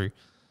me through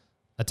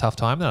a tough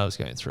time that I was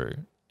going through.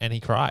 And he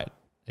cried.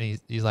 And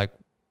he's like,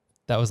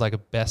 that was like a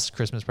best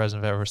Christmas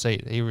present I've ever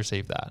received. He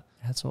received that.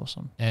 That's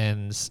awesome.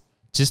 And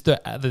just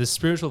the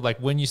spiritual, like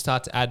when you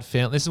start to add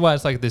family, this is why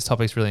it's like this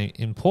topic's really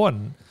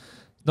important.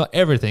 Not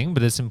everything,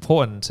 but it's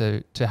important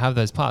to have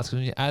those parts, because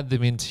when you add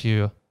them into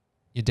your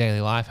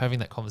daily life, having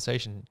that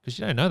conversation, because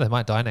you don't know, they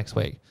might die next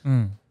week.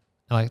 And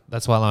like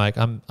that's why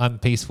I'm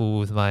peaceful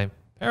with my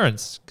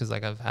parents, because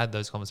like I've had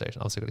those conversations.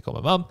 I'm also going to call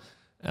my mum,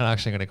 and I'm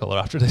actually going to call her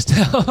after this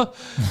now.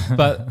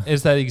 But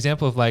it's that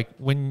example of like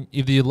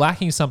if you're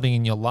lacking something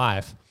in your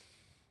life,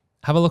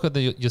 have a look at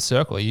your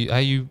circle.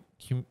 Are you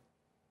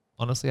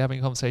honestly having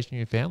a conversation with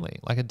your family,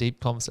 like a deep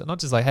conversation, not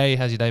just like, hey,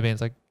 how's your day been?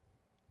 It's like,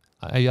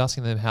 are you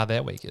asking them how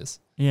their week is?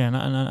 Yeah,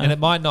 and it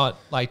might not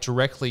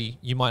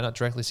you might not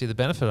directly see the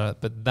benefit of it,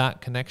 but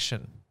that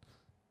connection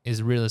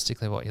is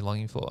realistically what you're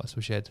longing for, as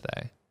we shared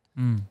today.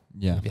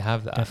 Yeah. If you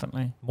have that,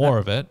 definitely more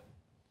of it,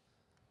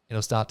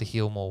 it'll start to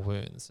heal more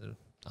wounds and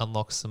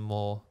unlock some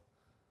more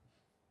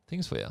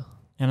things for you.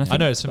 And I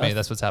know it's for me,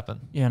 that's what's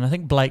happened. Yeah, and I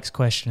think Blake's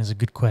question is a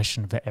good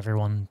question for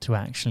everyone to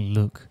actually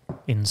look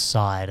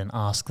inside and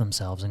ask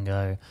themselves and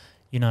go,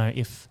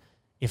 if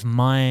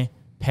my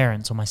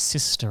parents or my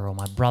sister or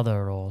my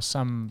brother or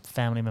some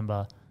family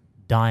member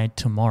died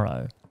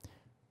tomorrow,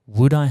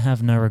 would I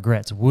have no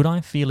regrets? Would I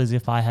feel as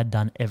if I had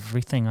done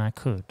everything I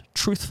could,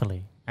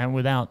 truthfully, and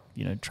without,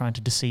 trying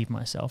to deceive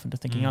myself into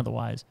thinking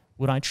otherwise?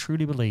 Would I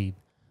truly believe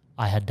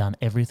I had done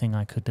everything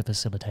I could to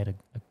facilitate a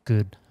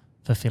good,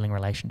 fulfilling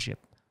relationship?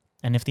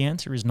 And if the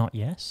answer is not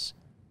yes,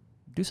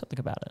 do something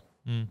about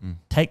it.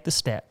 Take the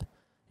step.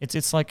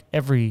 It's like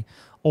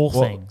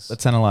things.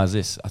 Let's analyze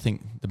this. I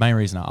think the main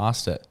reason I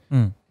asked it,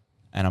 and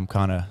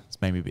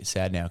it's made me a bit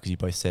sad now, because you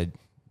both said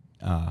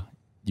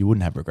you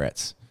wouldn't have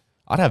regrets.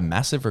 I'd have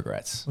massive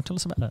regrets. Well, tell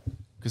us about that.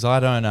 Because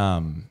I don't,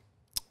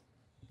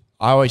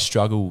 I always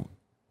struggle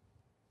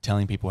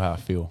telling people how I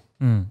feel,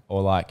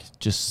 or like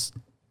just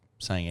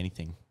saying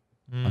anything.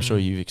 I'm sure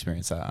you've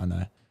experienced that. I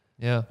know.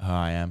 Yeah. How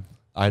I am.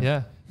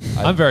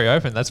 I'm very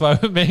open. That's why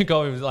me and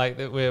Colby was like,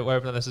 we're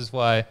open on this. Is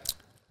why.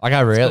 Like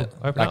I really,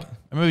 open up.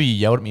 I remember you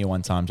yelled at me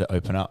one time to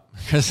open up,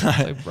 because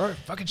like, bro,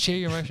 fucking share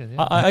your emotions.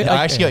 Yeah. I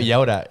actually got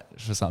yelled at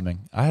for something.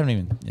 I haven't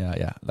even.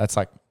 Yeah. That's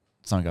like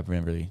something I've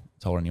never really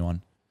told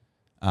anyone.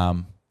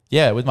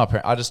 With my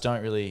parents, I just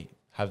don't really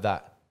have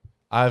that.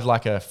 I have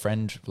like a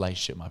friend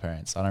relationship with my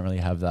parents. I don't really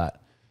have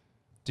that.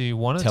 Do you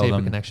want a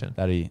deeper connection?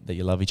 That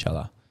you love each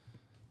other.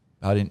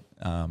 I didn't.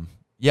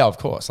 Yeah, of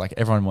course. Like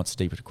everyone wants a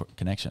deeper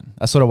connection.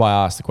 That's sort of why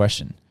I asked the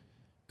question.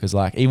 Because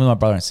like even my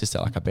brother and sister,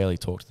 like I barely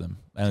talk to them.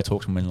 I only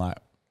talk to them when like.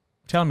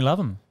 Tell them you love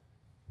them.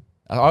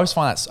 I always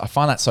find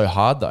that so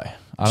hard though.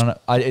 I don't know.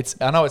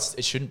 I know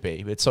it shouldn't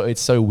be, but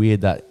it's so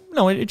weird that.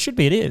 No, it should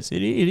be. It is.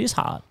 It is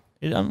hard.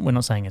 We're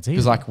not saying it's easy.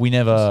 Because like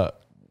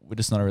we're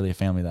just not really a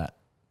family that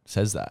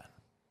says that.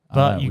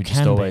 But you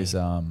can always.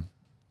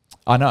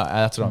 I know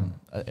that's what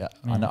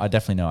I know. I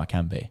definitely know I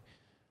can be,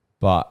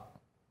 but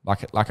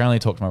like I only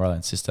talk to my brother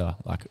and sister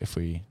like if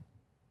we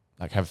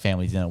like have a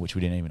family dinner, which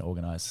we didn't even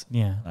organize.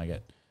 Yeah, and I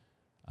get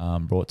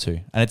brought to,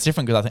 and it's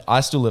different because I think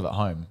I still live at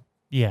home.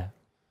 Yeah,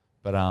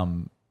 but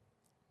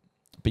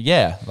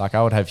yeah, like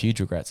I would have huge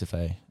regrets if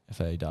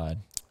they died.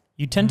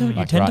 You tend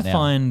to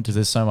find because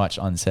there's so much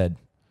unsaid.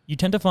 You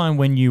tend to find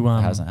when you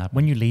hasn't happened.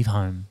 When you leave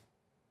home,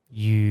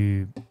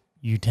 you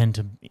tend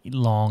to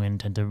long and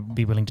tend to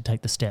be willing to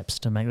take the steps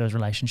to make those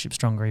relationships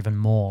stronger even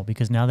more,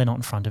 because now they're not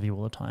in front of you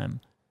all the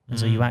time. And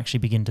so you actually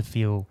begin to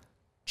feel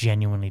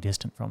genuinely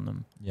distant from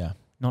them. Yeah.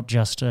 Not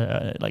just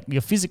like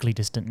you're physically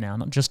distant now,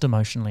 not just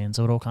emotionally. And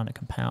so it all kind of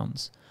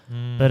compounds.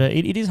 But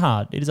it is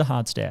hard. It is a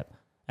hard step.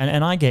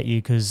 And I get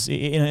you, because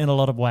in a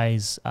lot of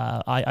ways,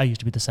 I used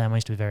to be the same. I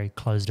used to be very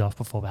closed off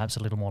before, perhaps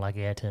a little more like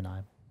Ayrton.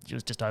 I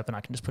was just open. I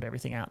can just put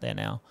everything out there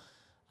now.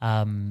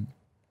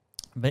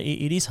 But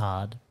it is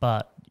hard.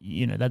 But,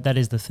 that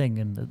is the thing.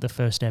 And the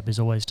first step is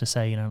always to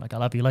say, like, I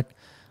love you. Like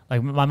my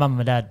mum and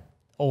my dad,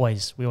 we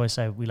always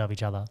say we love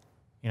each other.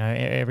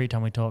 Every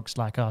time we talk, it's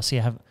like, oh, see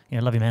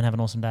you, love you, man, have an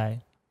awesome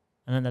day.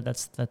 And then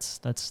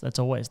that's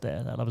always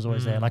there. That love is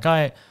always there. Like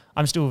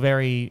I'm still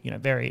very,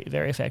 very,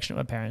 very affectionate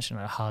with my parents,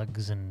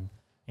 hugs and,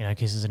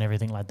 kisses and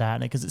everything like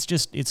that. Because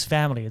it's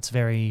family. It's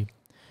very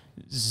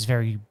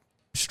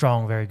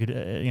strong, very good,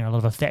 a lot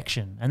of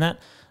affection. And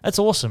that's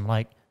awesome.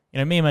 Like,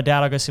 me and my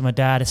dad, I go see my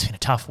dad. It's been a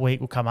tough week.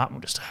 We'll come up and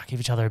we'll just give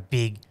each other a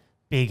big,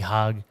 big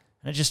hug.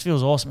 And it just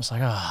feels awesome. It's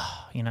like,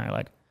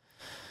 like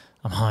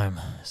I'm home.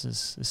 This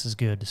is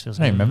good. This feels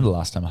I don't good. remember the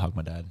last time I hugged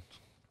my dad.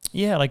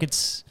 Yeah, like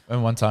it's...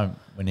 And one time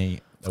when they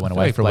went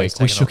away for a week,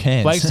 we shook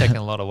hands. Blake's taken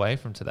a lot away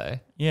from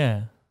today.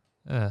 Yeah.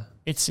 Yeah.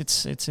 It's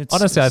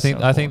honestly, it's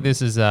I think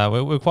this is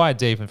we're quite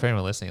deep, and for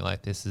anyone listening,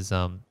 like this is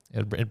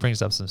it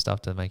brings up some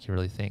stuff to make you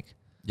really think.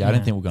 Yeah, I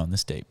didn't think we'll go on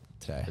this deep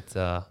today.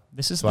 But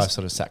this is so I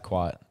sort of sat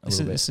quiet a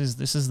little bit. This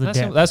is the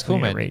depth that's cool,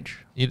 man. Reach.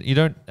 You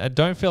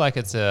don't feel like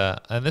it's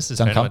and this is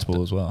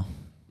uncomfortable as well.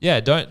 Yeah,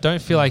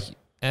 don't feel like,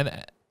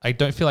 and I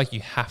don't feel like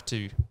you have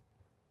to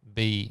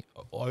be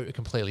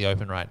completely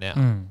open right now.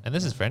 And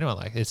this is for anyone.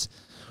 Like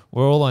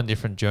we're all on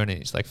different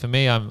journeys. Like for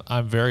me,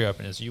 I'm very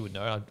open, as you would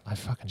know. I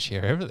fucking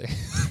share everything.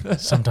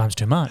 Sometimes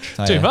too much.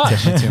 Oh, Too yeah, much.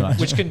 definitely too much.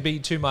 Which can be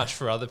too much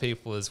for other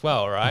people as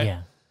well, right?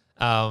 Yeah.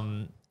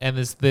 And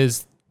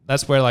there's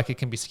that's where like it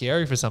can be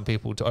scary for some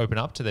people to open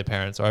up to their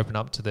parents or open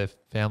up to their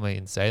family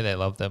and say they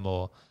love them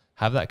or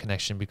have that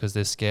connection because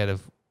they're scared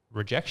of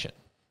rejection.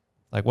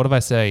 Like, what if I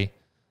say,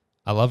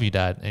 "I love you,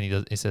 Dad,"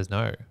 and he says,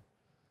 "No,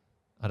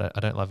 I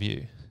don't love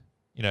you."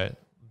 You know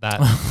that.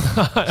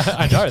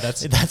 I know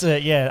that's that's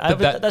the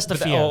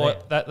fear.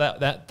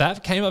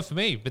 That came up for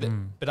me,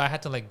 but I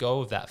had to let go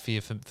of that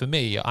fear. For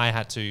me, I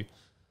had to,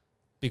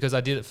 because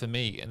I did it for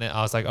me, and then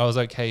I was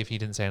okay if he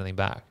didn't say anything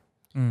back,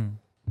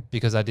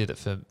 because I did it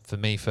for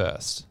me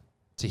first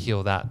to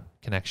heal that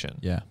connection.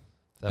 Yeah,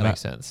 that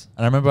makes sense.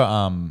 And I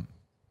remember,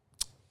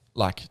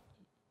 like,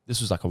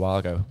 this was like a while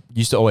ago. You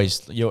used to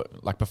always,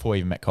 like before you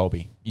even met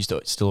Colby, you used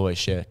to still always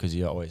share because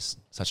you're always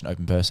such an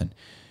open person.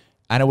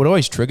 And it would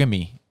always trigger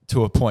me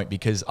to a point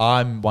because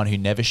I'm one who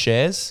never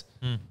shares.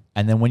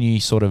 And then when you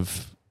sort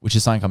of, which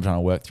is something I'm trying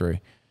to work through,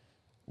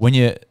 when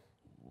I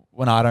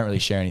don't really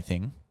share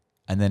anything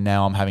and then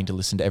now I'm having to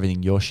listen to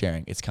everything you're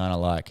sharing, it's kind of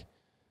like,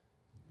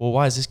 well,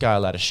 why is this guy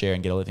allowed to share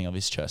and get everything off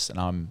his chest and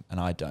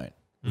I don't,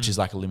 which is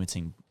like a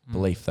limiting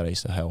belief that I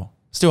used to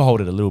still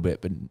hold it a little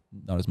bit, but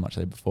not as much as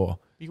I did before.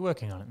 You're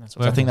working on it. That's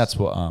So I think that's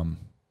what,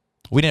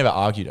 we never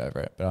argued over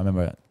it, but I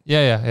remember.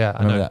 Yeah.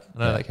 I know that. I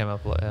know that came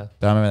up a lot. Yeah.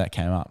 But I remember that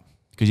came up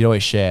because you'd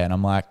always share and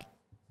I'm like,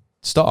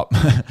 stop.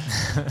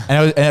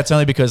 and it's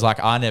only because like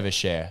I never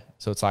share.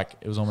 So it's like,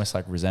 it was almost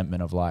like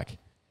resentment of like,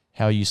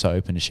 how are you so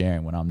open to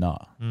sharing when I'm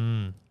not?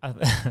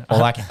 or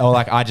like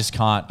I just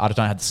can't, I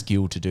don't have the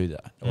skill to do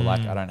that. Or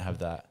like, I don't have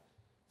that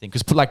thing.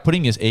 Because like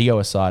putting your ego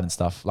aside and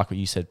stuff, like what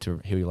you said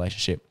to heal your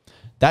relationship,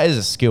 that is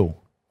a skill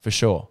for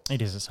sure.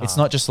 It is. It's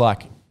not just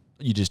like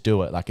you just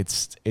do it. Like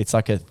it's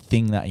like a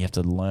thing that you have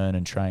to learn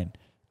and train.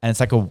 And it's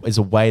like it's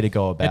a way to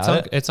go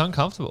about it. It's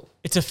uncomfortable.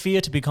 It's a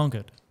fear to be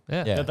conquered.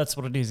 Yeah. That's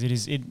what it is. It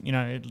is,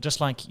 just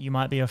like you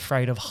might be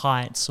afraid of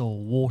heights or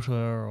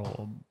water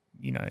or,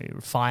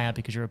 fire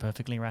because you're a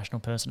perfectly rational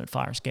person and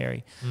fire is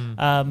scary.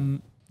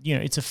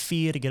 It's a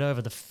fear to get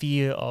over, the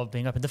fear of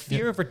being open, the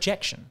fear of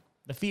rejection.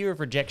 The fear of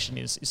rejection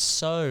is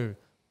so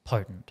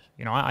potent.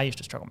 I used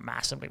to struggle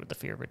massively with the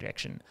fear of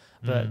rejection,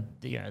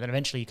 but then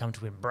eventually you come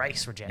to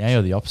embrace rejection. Now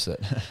you're the opposite.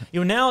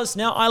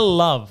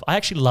 I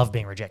actually love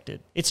being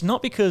rejected. It's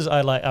not because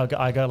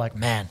I go like,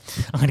 man,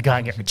 I'm going to go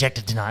and get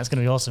rejected tonight. It's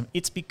going to be awesome.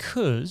 It's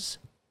because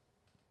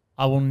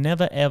I will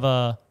never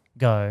ever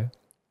go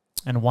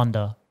and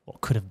wonder what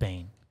could have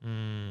been,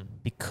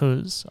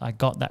 because I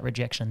got that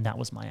rejection. That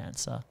was my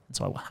answer, and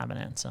so I will have an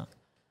answer.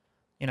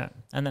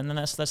 And then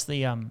that's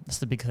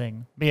the big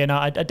thing. But yeah, no,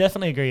 I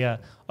definitely agree.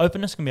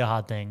 Openness can be a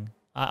hard thing.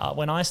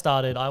 When I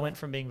started, I went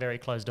from being very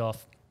closed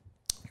off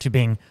to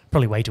being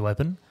probably way too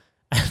open.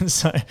 And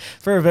so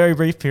for a very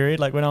brief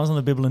period, like when I was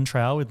on the Bibbulin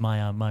Trail with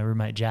my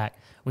roommate Jack,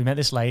 we met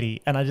this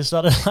lady and I just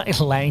started like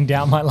laying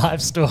down my life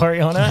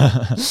story on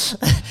her.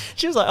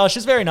 She was like, oh,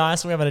 she's very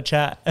nice. We were having a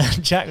chat.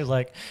 And Jack was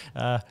like,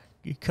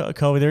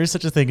 Colby, there is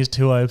such a thing as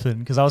too open,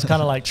 because I was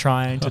kind of like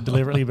trying to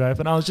deliberately be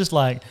open. I was just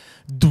like,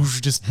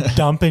 just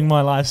dumping my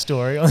life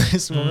story on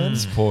this woman.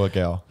 This poor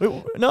girl. We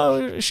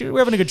were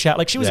having a good chat.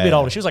 Like she was a bit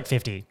older. She was like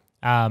 50.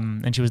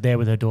 And she was there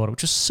with her daughter,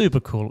 which was super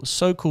cool. It was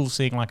so cool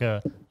seeing like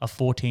a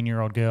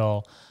 14-year-old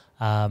girl,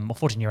 or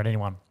 14-year-old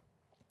anyone,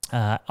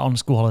 on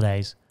school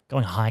holidays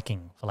going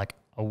hiking for like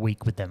a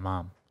week with their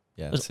mum.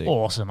 Yeah, it was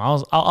awesome.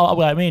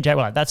 Me and Jack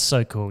were like, that's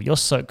so cool. You're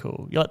so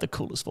cool. You're like the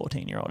coolest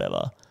 14-year-old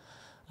ever.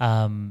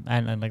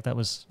 And like that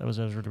was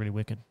really, really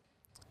wicked.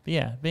 But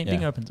yeah,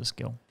 being open is a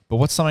skill. But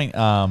what's something, we've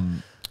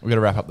got to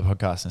wrap up the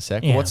podcast in a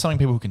sec. Yeah. But what's something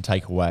people can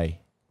take away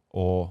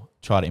or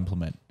try to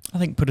implement? I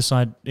think put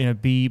aside,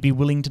 be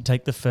willing to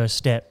take the first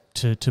step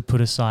to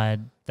put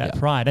aside that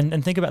pride.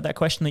 And think about that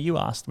question that you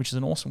asked, which is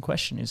an awesome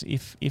question, is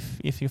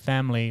if your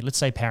family, let's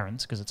say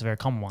parents, because it's a very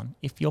common one,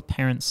 if your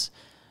parents,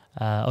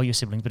 or your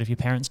siblings, but if your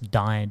parents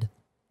died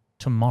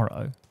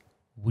tomorrow,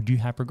 would you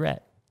have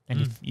regret?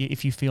 And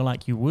if you feel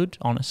like you would,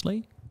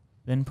 honestly,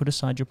 then put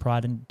aside your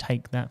pride and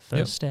take that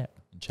first step.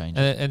 And change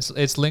it. And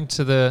it's linked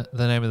to the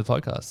name of the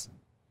podcast.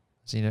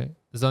 So,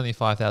 there's only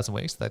 5,000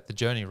 weeks, like the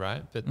journey,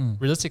 right? But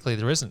realistically,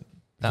 there isn't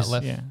that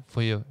left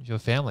for your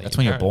family. That's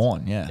when parents. you're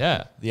born, yeah.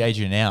 Yeah. The age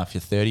you're now, if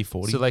you're 30,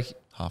 40, so like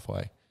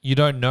halfway. You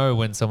don't know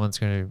when someone's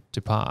going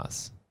to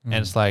pass. And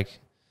it's like,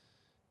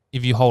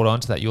 if you hold on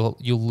to that, you'll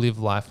live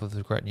life with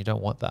regret, and you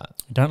don't want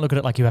that. Don't look at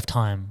it like you have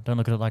time. Don't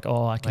look at it like,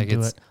 oh, I can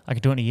do it. I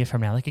can do it in a year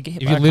from now. They could get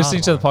hit if by you're a car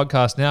listening to the tomorrow.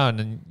 podcast now and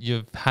then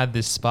you've had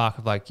this spark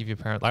of like, give your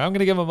parent, like, I'm going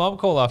to give my mom a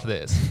call after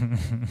this,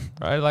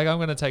 right? Like, I'm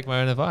going to take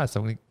my own advice.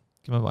 I'm going to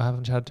give my, I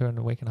haven't chatted to her in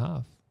a week and a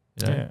half.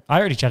 Yeah, I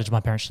already chatted to my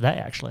parents today,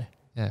 actually.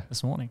 Yeah,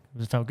 this morning.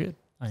 It felt good.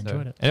 I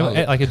enjoyed it.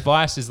 Anyway, like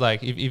advice is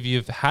like, if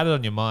you've had it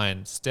on your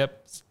mind,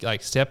 step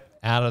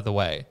out of the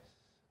way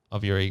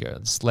of your ego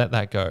and just let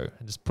that go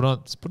and just put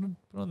on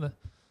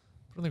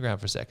the ground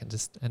for a second,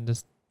 just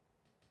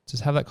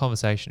just have that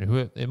conversation.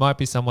 Who it might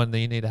be someone that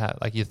you need to have,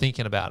 like you're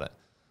thinking about it.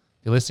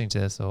 If you're listening to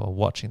this or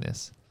watching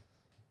this,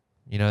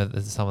 you know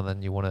there's someone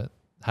that you want to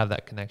have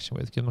that connection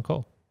with. Give them a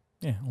call.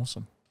 Yeah,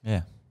 awesome.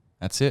 Yeah,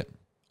 that's it.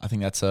 I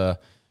think that's a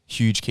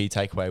huge key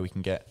takeaway we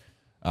can get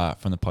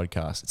from the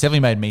podcast. It's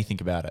definitely made me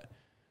think about it.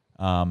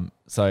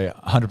 So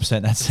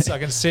 100%. That's So I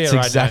can see it that's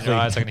right exactly. now in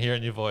your eyes. I can hear it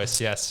in your voice.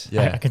 Yes.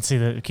 Yeah. I can see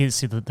the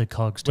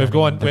cogs. We've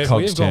turning. gone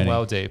cogs turning.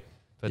 well deep.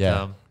 But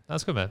Yeah.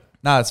 that's good, man.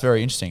 No, it's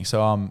very interesting.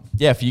 So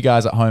yeah, for you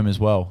guys at home as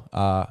well,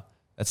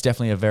 that's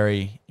definitely a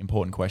very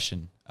important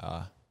question.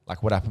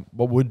 Like what happened?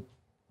 What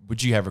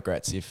would you have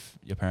regrets if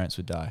your parents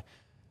would die?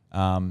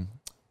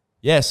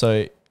 Yeah.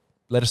 So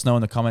let us know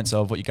in the comments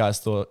of what you guys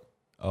thought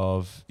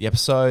of the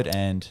episode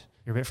and.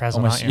 You're a bit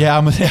frazzled, aren't you? Yeah,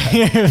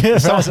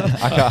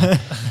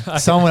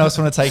 someone else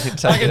want to take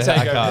it. I can take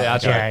over the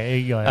outro. Yeah,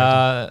 you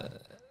go.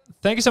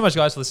 Thank you so much,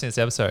 guys, for listening to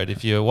this episode.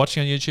 If you're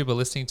watching on YouTube or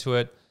listening to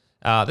it,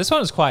 this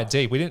one was quite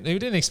deep. We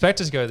didn't expect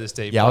it to go this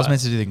deep. Yeah, I was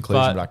meant to do the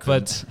conclusion, but I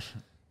couldn't.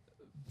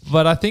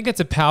 But I think it's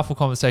a powerful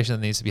conversation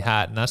that needs to be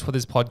had, and that's what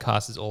this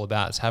podcast is all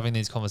about. It's having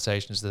these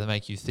conversations that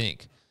make you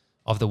think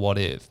of the what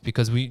if,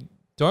 because we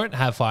don't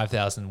have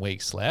 5,000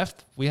 weeks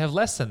left. We have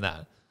less than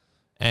that.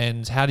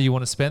 And how do you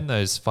want to spend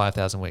those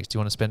 5,000 weeks? Do you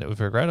want to spend it with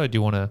regret, or do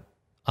you want to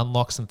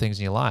unlock some things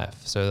in your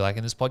life? So like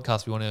in this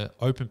podcast, we want to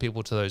open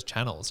people to those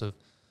channels of,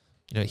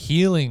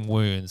 healing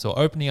wounds or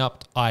opening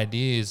up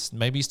ideas,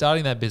 maybe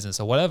starting that business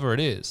or whatever it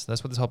is.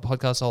 That's what this whole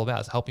podcast is all about.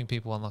 It's helping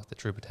people unlock their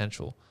true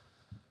potential.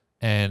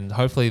 And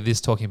hopefully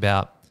this talking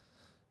about,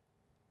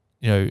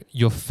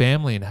 your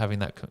family and having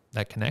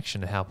that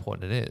connection and how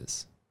important it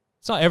is.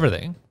 It's not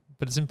everything,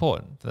 but it's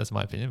important. That's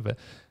my opinion, but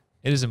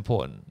it is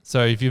important.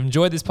 So if you've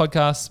enjoyed this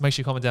podcast, make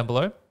sure you comment down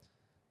below.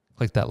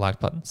 Click that like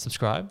button,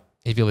 subscribe.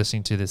 If you're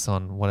listening to this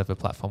on whatever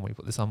platform we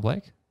put this on,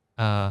 Blake,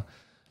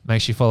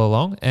 make sure you follow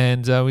along.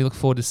 And we look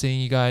forward to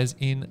seeing you guys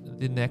in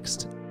the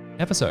next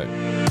episode.